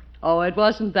absent-minded. Oh, it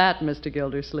wasn't that, Mr.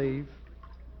 Gildersleeve.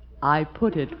 I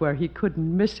put it where he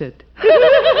couldn't miss it.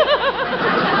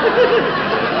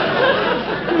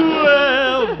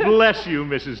 Well, bless you,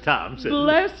 Mrs. Thompson.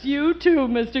 Bless you, too,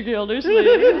 Mr.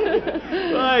 Gildersleeve.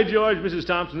 By George, Mrs.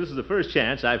 Thompson, this is the first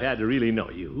chance I've had to really know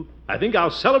you. I think I'll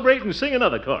celebrate and sing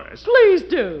another chorus. Please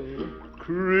do.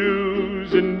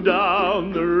 Cruising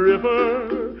down the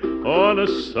river on a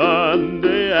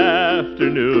Sunday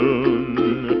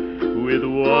afternoon with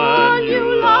one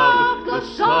you love, the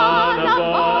son of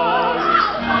all.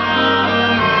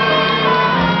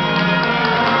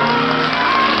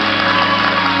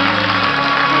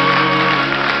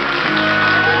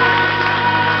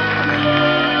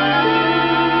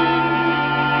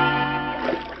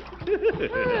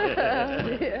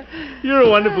 You're a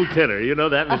wonderful tenor. You know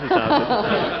that, Mrs.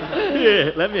 Thompson.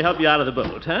 Here, let me help you out of the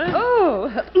boat, huh? Oh,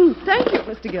 thank you,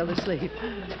 Mr. Gildersleeve.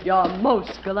 You're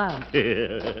most gallant. Hey,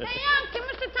 Unc, can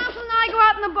Mr. Thompson and I go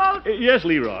out in the boat? Yes,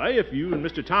 Leroy, if you and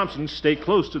Mr. Thompson stay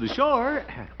close to the shore.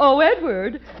 Oh,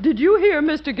 Edward, did you hear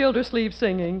Mr. Gildersleeve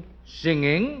singing?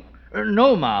 Singing?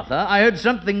 No, Martha. I heard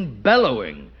something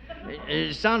bellowing.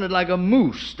 It sounded like a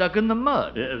moose stuck in the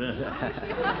mud.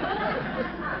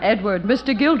 Edward,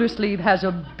 Mr. Gildersleeve has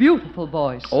a beautiful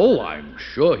voice. Oh, I'm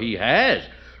sure he has.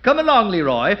 Come along,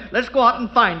 Leroy. Let's go out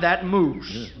and find that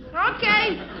moose.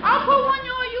 Okay. I'll pull one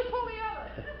oar, you pull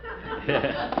the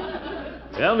other.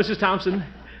 Well, Mrs. Thompson,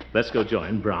 let's go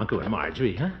join Bronco and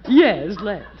Marjorie, huh? Yes,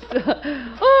 let's.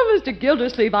 Oh, Mr.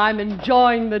 Gildersleeve, I'm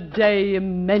enjoying the day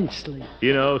immensely.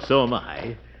 You know, so am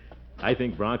I. I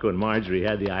think Bronco and Marjorie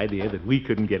had the idea that we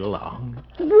couldn't get along.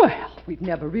 Well, we've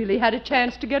never really had a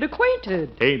chance to get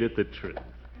acquainted. Ain't it the truth?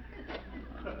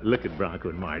 Look at Bronco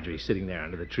and Marjorie sitting there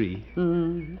under the tree.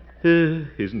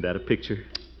 Isn't that a picture?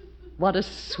 What a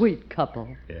sweet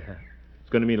couple. Yeah. It's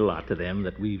going to mean a lot to them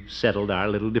that we've settled our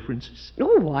little differences.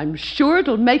 Oh, I'm sure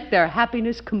it'll make their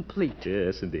happiness complete.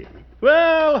 Yes, indeed.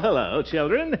 Well, hello,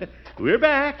 children. We're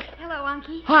back. Hello,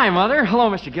 Unky. Hi, Mother. Hello,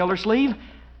 Mr. Gildersleeve.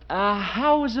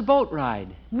 How was the boat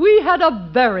ride? We had a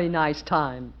very nice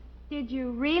time. Did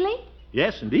you really?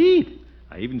 Yes, indeed.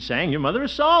 I even sang your mother a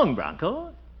song,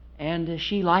 Bronco. And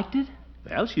she liked it?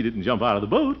 Well, she didn't jump out of the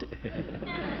boat.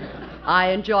 I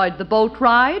enjoyed the boat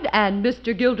ride and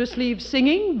Mr. Gildersleeve's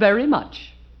singing very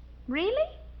much. Really?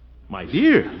 My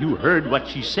dear, you heard what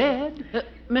she said.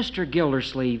 Mr.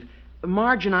 Gildersleeve,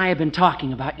 Marge and I have been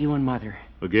talking about you and Mother.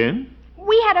 Again?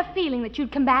 We had a feeling that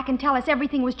you'd come back and tell us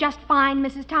everything was just fine,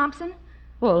 Mrs. Thompson.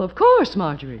 Well, of course,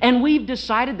 Marjorie. And we've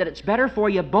decided that it's better for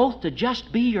you both to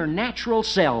just be your natural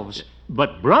selves.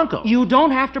 But, Bronco... You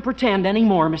don't have to pretend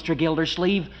anymore, Mr.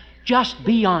 Gildersleeve. Just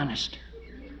be honest.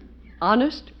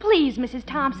 Honest? Please, Mrs.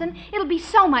 Thompson. It'll be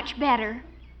so much better.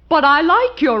 But I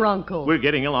like your uncle. We're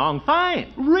getting along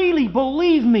fine. Really,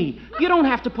 believe me. You don't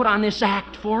have to put on this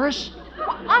act for us.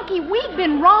 Well, Unky, we've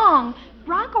been wrong.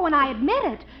 Bronco and I admit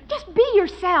it. Just be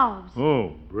yourselves.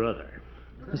 Oh, brother.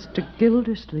 Mr.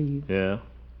 Gildersleeve. Yeah?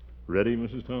 Ready,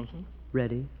 Mrs. Thompson?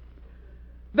 Ready.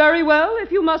 Very well.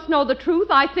 If you must know the truth,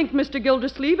 I think Mr.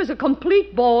 Gildersleeve is a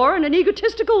complete bore and an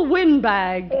egotistical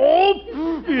windbag.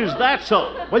 Oh, is that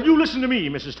so? Well, you listen to me,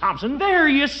 Mrs. Thompson. There,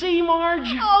 you see, Marge?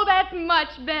 Oh, that's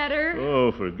much better.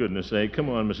 Oh, for goodness sake. Come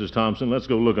on, Mrs. Thompson. Let's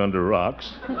go look under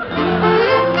rocks.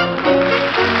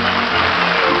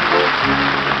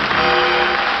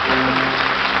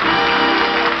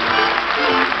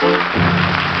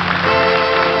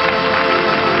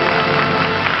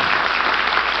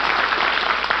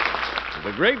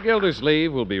 The Great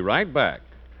Gildersleeve will be right back.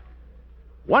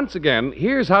 Once again,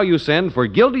 here's how you send for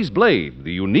Gildy's Blade,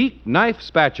 the unique knife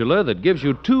spatula that gives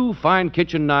you 2 fine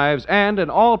kitchen knives and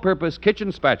an all-purpose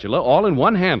kitchen spatula all in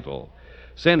one handle.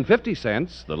 Send 50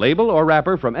 cents, the label or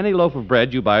wrapper from any loaf of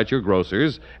bread you buy at your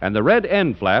grocer's, and the red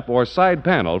end flap or side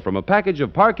panel from a package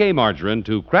of Parquet margarine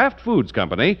to Kraft Foods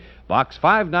Company, Box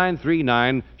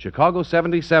 5939, Chicago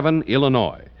 77,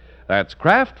 Illinois. That's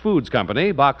Kraft Foods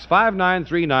Company, Box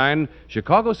 5939,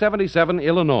 Chicago 77,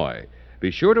 Illinois.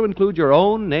 Be sure to include your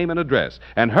own name and address.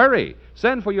 And hurry!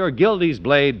 Send for your Gildy's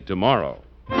Blade tomorrow.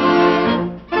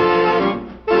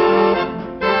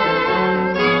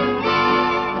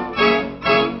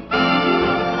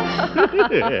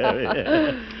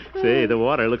 Say, the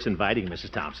water looks inviting,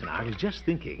 Mrs. Thompson. I was just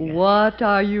thinking. What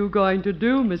are you going to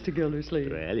do, Mr.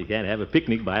 Gildersleeve? Well, you can't have a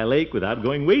picnic by a lake without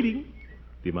going wading.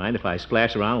 Do you mind if I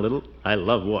splash around a little? I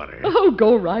love water. Oh,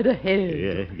 go right ahead.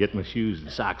 Yeah, get my shoes and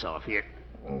socks off here.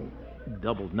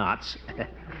 Double knots.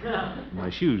 My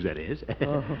shoes, that is.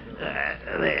 Oh.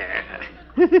 There.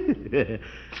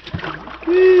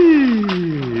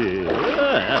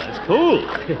 Well, it's cold.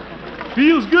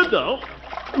 Feels good, though.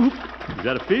 Oop. You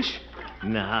got a fish?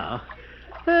 No.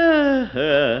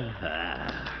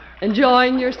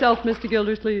 Enjoying yourself, Mr.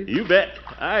 Gildersleeve? You bet.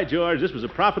 Hi, George. This was a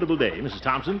profitable day, Mrs.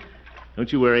 Thompson. Don't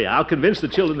you worry. I'll convince the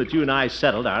children that you and I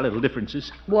settled our little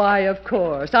differences. Why, of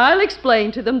course. I'll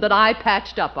explain to them that I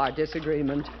patched up our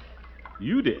disagreement.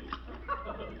 You did?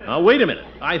 Now, wait a minute.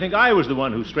 I think I was the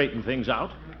one who straightened things out.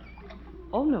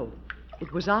 Oh, no.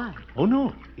 It was I. Oh,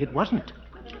 no. It wasn't.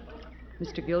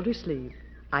 Mr. Gildersleeve,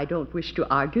 I don't wish to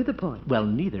argue the point. Well,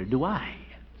 neither do I.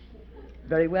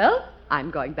 Very well.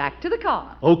 I'm going back to the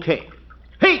car. Okay.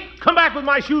 Hey, come back with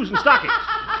my shoes and stockings.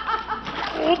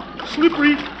 Oh,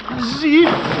 slippery. Zip.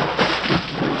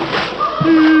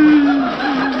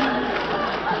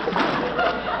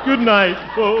 Good night,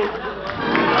 folks.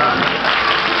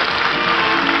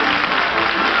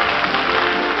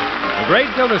 The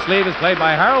Great Gildersleeve is played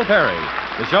by Harold Perry.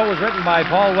 The show was written by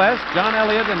Paul West, John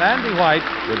Elliott, and Andy White,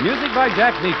 with music by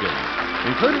Jack Meakin.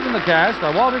 Included in the cast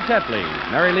are Walter Tetley,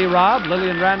 Mary Lee Robb,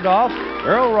 Lillian Randolph,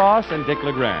 Earl Ross, and Dick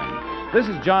LeGrand. This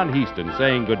is John Heaston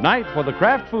saying goodnight for the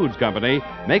Kraft Foods Company,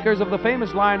 makers of the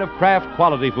famous line of Kraft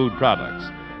quality food products.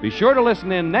 Be sure to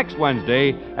listen in next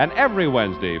Wednesday and every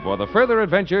Wednesday for the further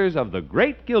adventures of the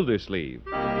great Gildersleeve.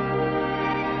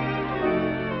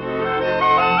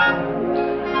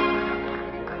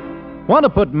 Want to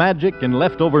put magic in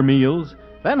leftover meals?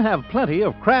 Then have plenty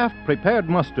of Kraft prepared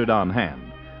mustard on hand.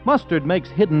 Mustard makes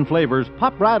hidden flavors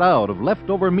pop right out of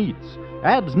leftover meats,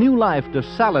 adds new life to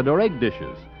salad or egg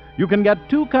dishes. You can get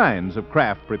two kinds of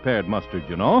Kraft prepared mustard,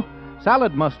 you know.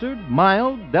 Salad mustard,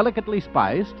 mild, delicately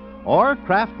spiced, or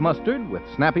Kraft mustard with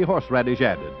snappy horseradish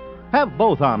added. Have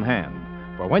both on hand,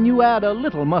 for when you add a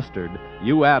little mustard,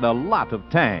 you add a lot of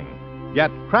tang.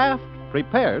 Get Kraft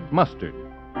prepared mustard.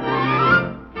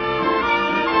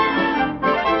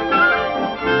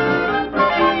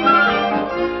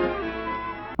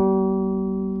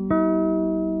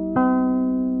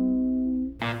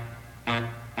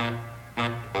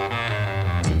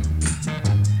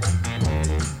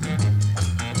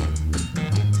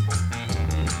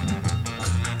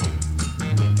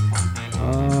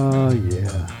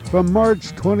 From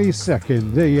March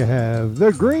 22nd, there you have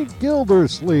The Great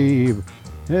Gildersleeve.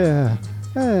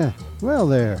 Well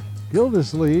there,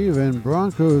 Gildersleeve and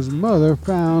Bronco's mother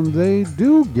found they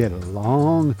do get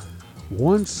along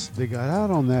once they got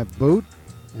out on that boat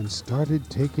and started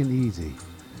taking easy.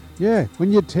 Yeah,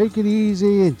 when you take it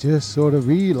easy and just sort of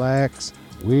relax,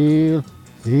 well,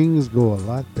 things go a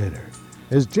lot better.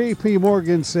 As J.P.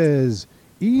 Morgan says,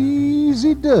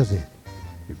 easy does it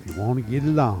if you want to get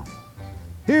along.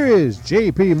 Here is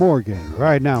J.P. Morgan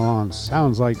right now on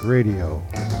Sounds Like Radio.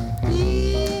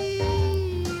 Easy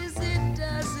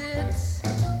does it,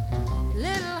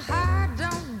 little heart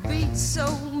don't beat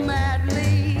so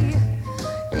madly.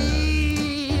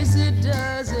 Easy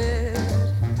does it,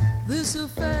 this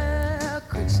affair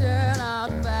could turn out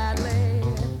badly.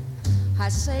 I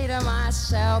say to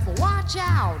myself, watch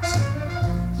out,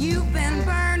 you've been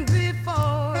burned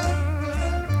before.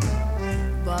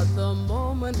 But the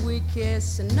moment we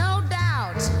kiss, no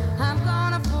doubt, I'm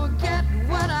gonna forget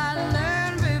what I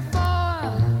learned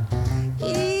before.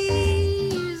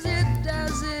 Easy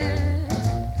does it,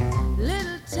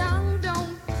 little tongue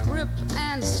don't trip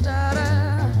and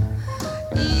stutter.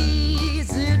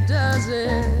 Easy does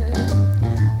it,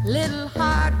 little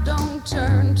heart don't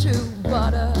turn to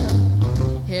butter.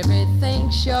 If he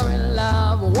thinks you're in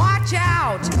love, watch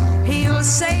out, he'll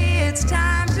say it's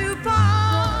time to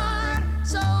part.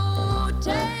 So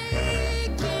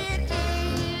take it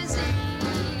easy,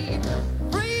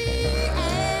 free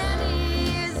and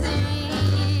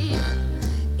easy.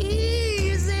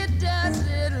 Easy does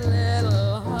it,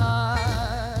 little heart.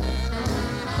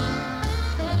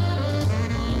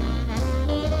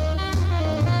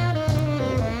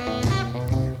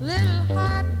 Little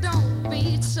heart don't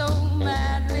beat so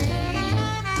madly.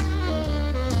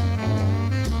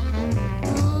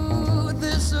 Ooh,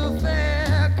 this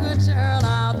affair could turn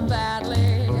out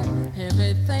badly. If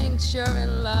he thinks you're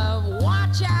in love,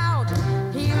 watch out,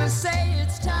 he'll say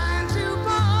it's time to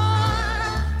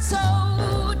part. So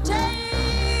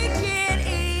take it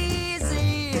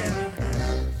easy,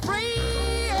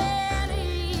 free and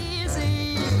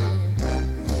easy.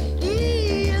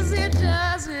 Easy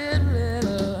does it,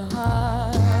 little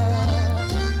heart.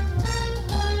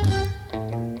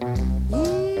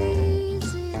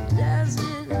 Easy does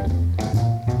it,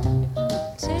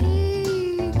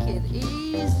 take it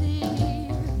easy.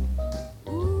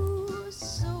 Ooh,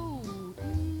 so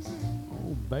easy.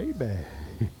 Oh, baby.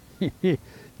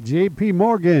 J.P.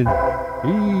 Morgan.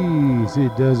 Easy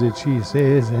does it, she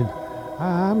says, and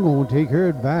I'm going to take her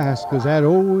advice because that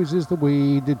always is the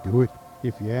way to do it,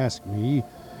 if you ask me.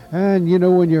 And you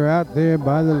know, when you're out there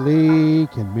by the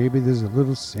lake and maybe there's a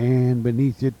little sand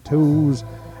beneath your toes,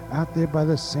 out there by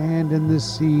the sand and the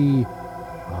sea,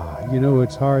 you know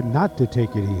it's hard not to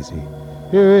take it easy.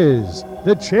 Here is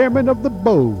the chairman of the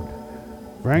boat,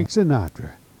 Frank Sinatra,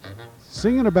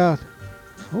 singing about,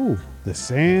 the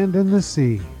sand and the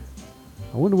sea.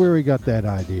 I wonder where he got that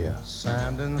idea.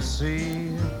 Sand and the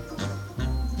sea,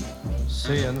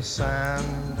 sea and the sand,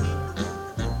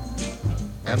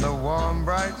 and the warm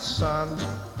bright sun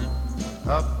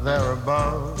up there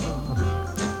above.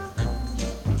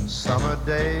 Summer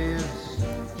days,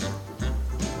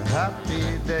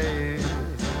 happy days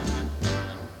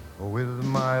with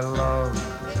my love.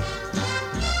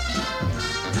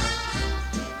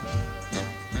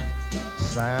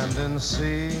 Sand and the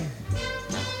sea,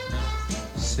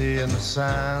 sea and the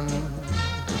sand.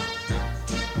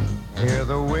 Hear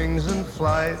the wings in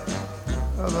flight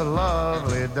the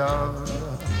lovely dove.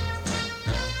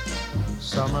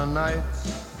 Summer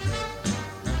nights,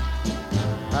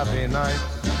 happy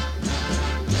nights,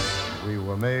 we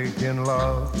were making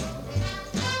love.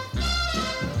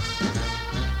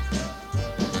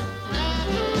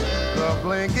 The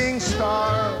blinking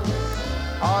stars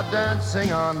are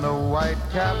dancing on the white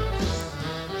caps.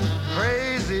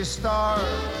 Crazy stars,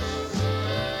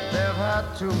 they've had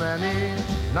too many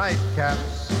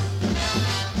nightcaps.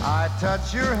 I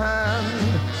touch your hand,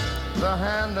 the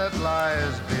hand that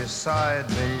lies beside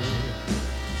me.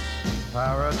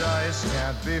 Paradise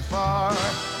can't be far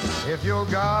if you'll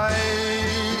guide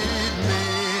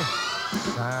me.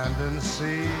 Sand and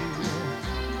sea,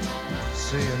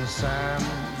 sea and sand,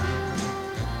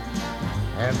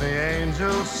 and the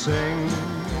angels sing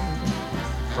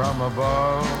from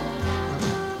above.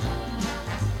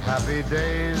 Happy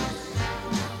days,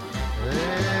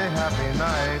 happy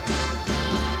nights,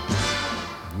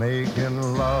 making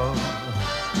love.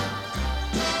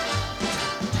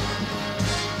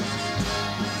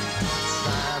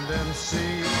 Sand and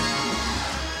sea,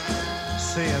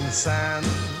 sea and sand,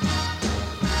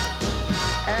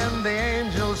 and the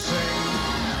angels sing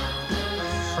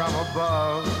from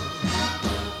above.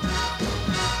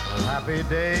 Happy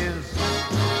days,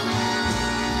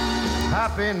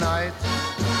 happy nights,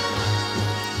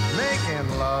 making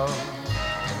love.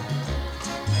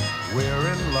 We're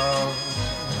in love.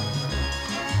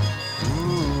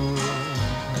 Ooh,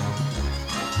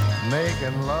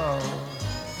 making love.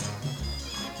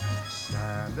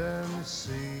 Sand and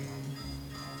sea.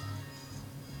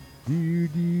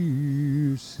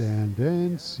 Do, sand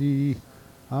and sea.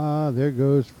 Ah, there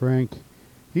goes Frank.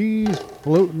 He's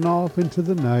floating off into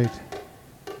the night,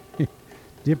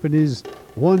 dipping his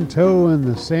one toe in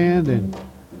the sand and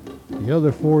the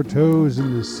other 4 toes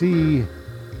in the sea,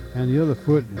 and the other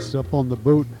foot is up on the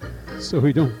boat so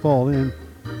he don't fall in.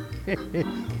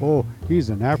 Oh, he's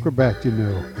an acrobat, you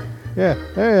know. Yeah,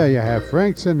 there you have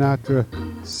Frank Sinatra,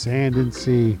 Sand and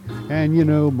Sea. And you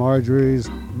know, Marjorie's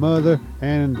mother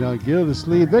and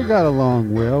Gildersleeve, they got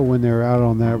along well when they're out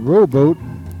on that rowboat.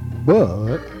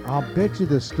 But I'll bet you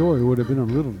the story would have been a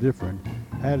little different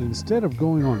had instead of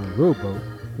going on a rowboat,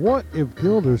 what if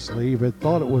Gildersleeve had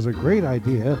thought it was a great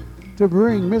idea to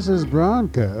bring Mrs.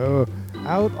 Bronco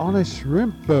out on a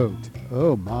shrimp boat?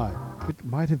 Oh my, it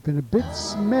might have been a bit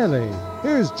smelly.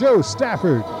 Here's Joe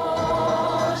Stafford.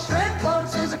 Shrimp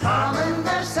boats is a common,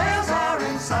 their sails are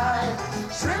inside.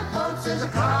 Shrimp boats is a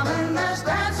common, there's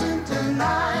dancing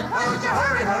tonight. Why don't you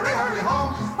hurry, hurry, hurry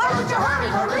home? Why don't you hurry,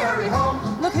 hurry, hurry home?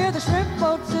 Look here, the shrimp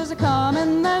boats is a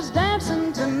common, there's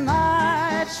dancing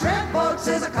tonight. Shrimp boats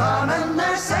is a common,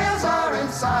 their sails are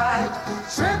inside.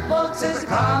 Shrimp boats is a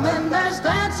common, there's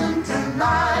dancing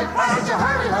tonight. Why don't you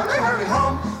hurry, hurry, hurry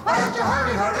home? Why don't you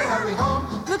hurry, hurry, hurry home?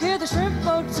 Look here, the shrimp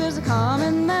boats is a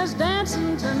common, there's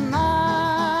dancing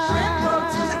tonight. Shrimp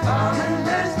boats is a common,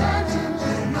 there's dancing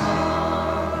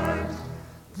tonight.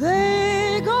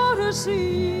 They go to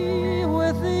sea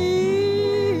with the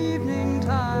evening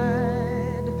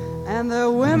tide, and their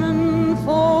women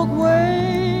folk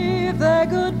wave their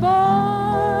goodbye.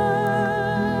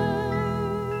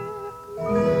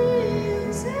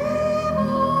 We'll sail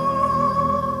on,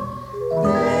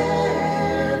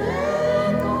 there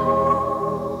they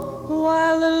go,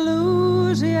 while the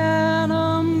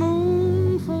Louisiana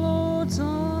moon floats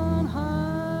on high,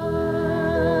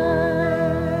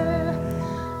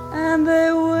 and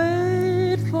they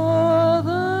wait for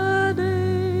the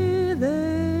day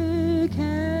they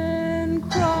can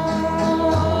cry.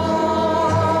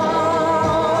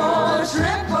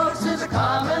 Shrimp boats is a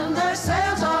common, their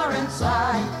sails are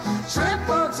inside. Shrimp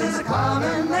boats is a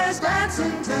common, there's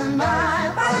dancing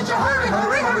tonight. Why don't you hurry,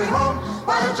 hurry, hurry home?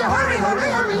 Why don't you hurry, hurry,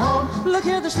 hurry home? Look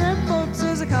here, the shrimp boats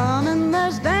is a common,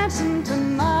 there's dancing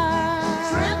tonight.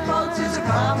 Shrimp boats is a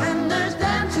common, there's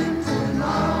dancing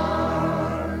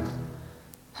tonight.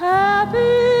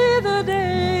 Happy the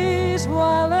days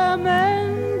while they're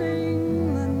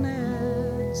mending the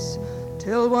nets,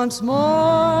 till once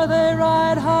more they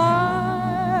ride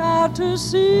high out to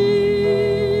sea.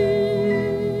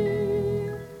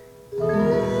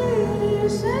 They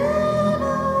sail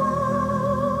on,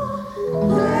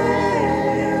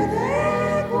 there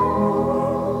they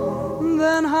go.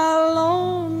 Then how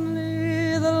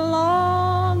lonely the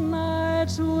long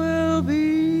nights will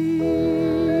be,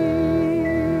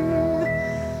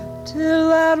 till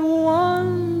that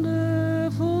wonderful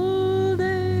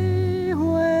day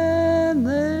when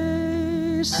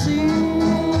they see.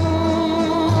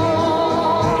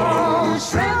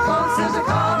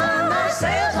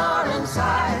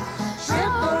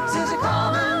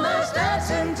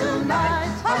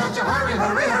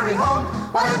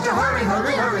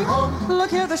 hurry, hurry, hurry home.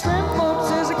 Look here, the shrimp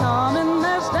boats is a-comin',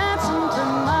 there's dancing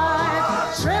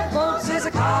tonight. Shrimp boats is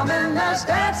a-comin', there's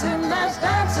dancing, there's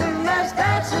dancing, there's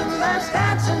dancing, there's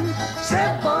dancing.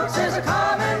 Shrimp boats is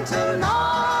a-comin' tonight.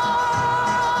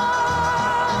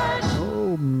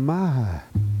 Oh, my.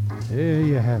 There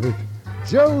you have it.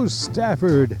 Joe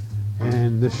Stafford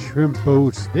and the shrimp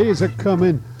boats. Days are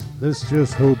coming. Let's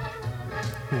just hope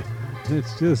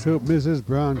Mrs.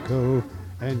 Bronco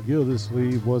and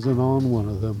Gildersleeve wasn't on one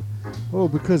of them. Oh,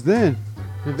 because then,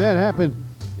 if that happened,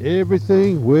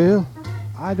 well,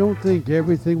 I don't think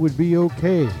everything would be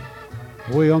okay.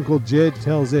 The way Uncle Jed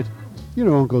tells it, you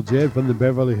know Uncle Jed from the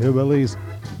Beverly Hillbillies,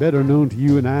 better known to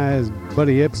you and I as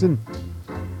Buddy Epson.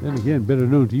 Then again, better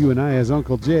known to you and I as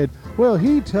Uncle Jed. Well,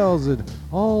 he tells it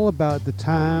all about the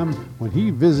time when he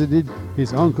visited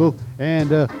his uncle,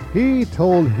 and he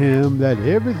told him that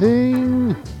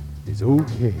everything is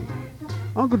okay.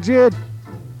 Uncle Jed,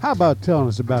 how about telling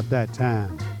us about that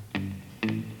time?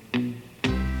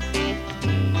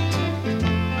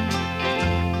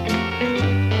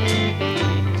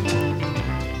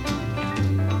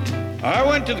 I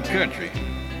went to the country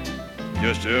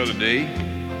just the other day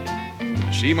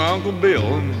to see my Uncle Bill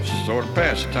and sort of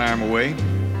pass the time away.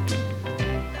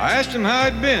 I asked him how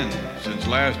it'd been since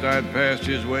last I'd passed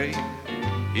his way.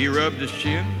 He rubbed his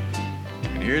chin,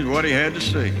 and here's what he had to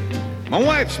say. My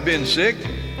wife's been sick,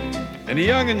 and the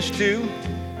young'uns too,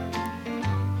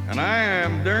 and I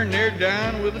am darn near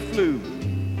down with the flu.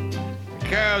 The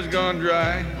cow's gone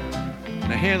dry, and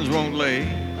the hens won't lay,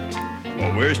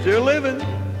 but we're still living,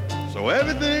 so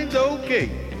everything's okay.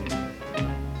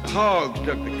 The hogs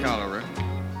took the cholera,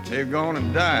 they've gone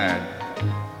and died.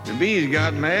 The bees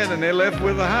got mad and they left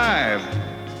with the hive.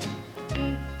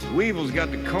 The weevils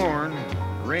got the corn,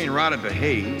 the rain rotted the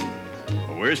hay,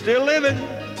 but we're still living,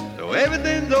 so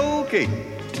everything's okay.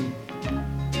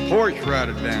 The horse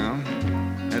rotted down,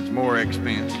 that's more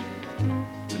expense.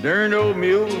 The darned old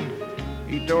mule,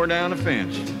 he tore down the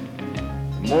fence.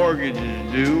 The mortgage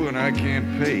is due and I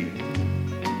can't pay,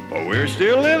 but we're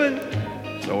still living,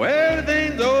 so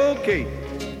everything's okay.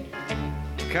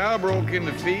 The cow broke in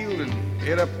the field and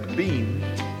ate up the beans.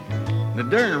 And the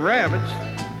darn rabbits,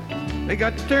 they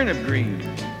got the turnip greens.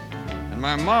 And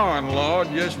my ma-in-law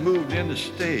just moved in to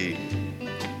stay.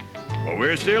 But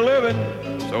we're still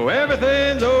living, so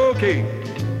everything's okay.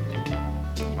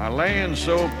 My land's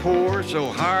so poor, so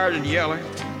hard and yellow,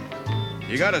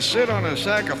 you gotta sit on a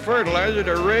sack of fertilizer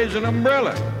to raise an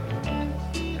umbrella.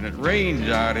 And it rains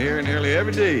out here nearly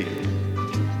every day.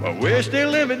 But we're still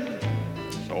living,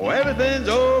 so everything's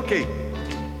okay.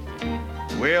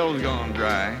 The well's gone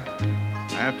dry.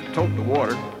 I have to tote the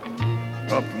water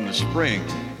up from the spring,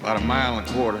 about 1.25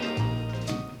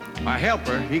 miles. My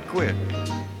helper, he quit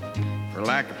for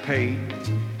lack of pay.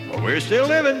 But we're still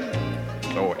living,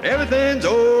 so everything's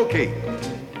okay.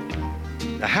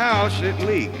 The house, it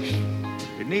leaks.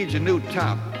 It needs a new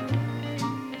top.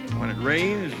 When it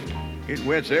rains, it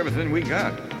wets everything we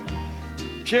got.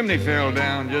 Chimney fell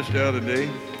down just the other day,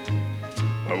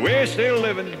 but we're still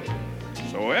living,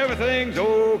 so everything's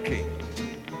okay.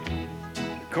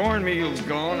 The cornmeal's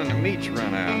gone and the meat's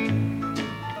run out.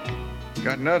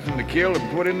 Got nothing to kill to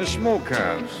put in the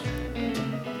smokehouse.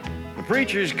 The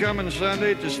preacher's coming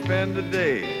Sunday to spend the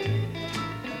day,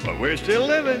 but we're still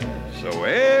living, so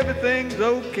everything's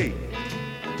okay.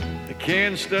 The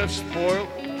canned stuff's spoiled,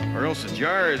 or else the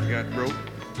jars got broke.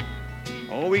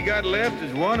 All we got left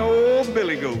is one old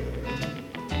billy goat.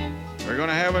 We're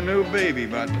gonna have a new baby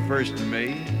about the 1st of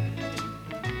May.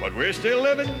 But we're still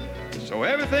living, so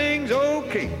everything's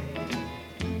okay.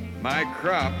 My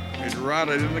crop is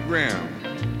rotted in the ground.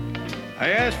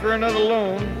 I asked for another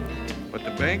loan, but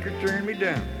the banker turned me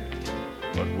down.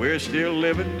 But we're still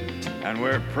living, and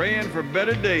we're praying for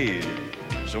better days.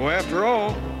 So after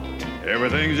all,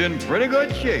 everything's in pretty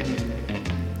good shape.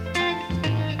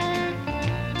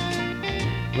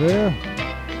 Well,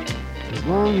 as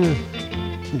long as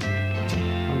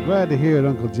I'm glad to hear it,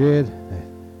 Uncle Jed,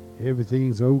 that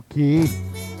everything's okay.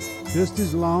 Just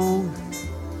as long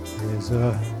as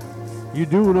you're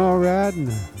doing all right and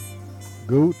the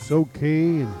goat's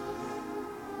okay and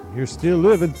you're still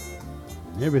living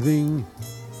and everything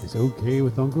is okay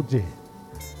with Uncle Jed.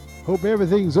 Hope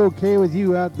everything's okay with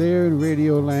you out there in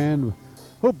Radio Land.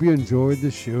 Hope you enjoyed the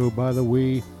show, by the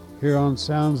way. Here on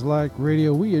Sounds Like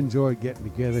Radio, we enjoy getting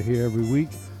together here every week.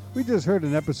 We just heard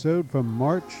an episode from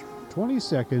March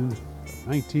 22nd,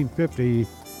 1950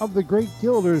 of The Great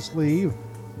Gildersleeve,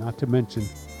 not to mention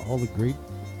all the great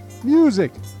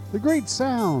music, the great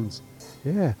sounds.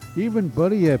 Yeah, even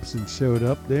Buddy Epson showed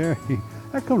up there.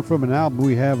 That comes from an album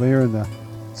we have here in the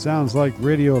Sounds Like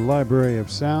Radio Library of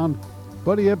Sound.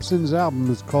 Buddy Ebsen's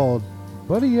album is called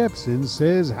Buddy Ebsen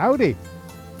Says Howdy.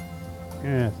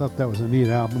 Yeah, I thought that was a neat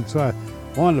album, so I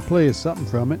wanted to play you something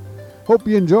from it. Hope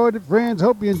you enjoyed it, friends.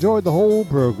 Hope you enjoyed the whole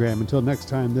program. Until next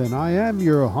time, then, I am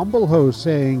your humble host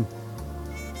saying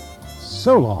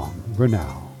so long for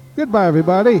now. Goodbye,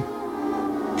 everybody.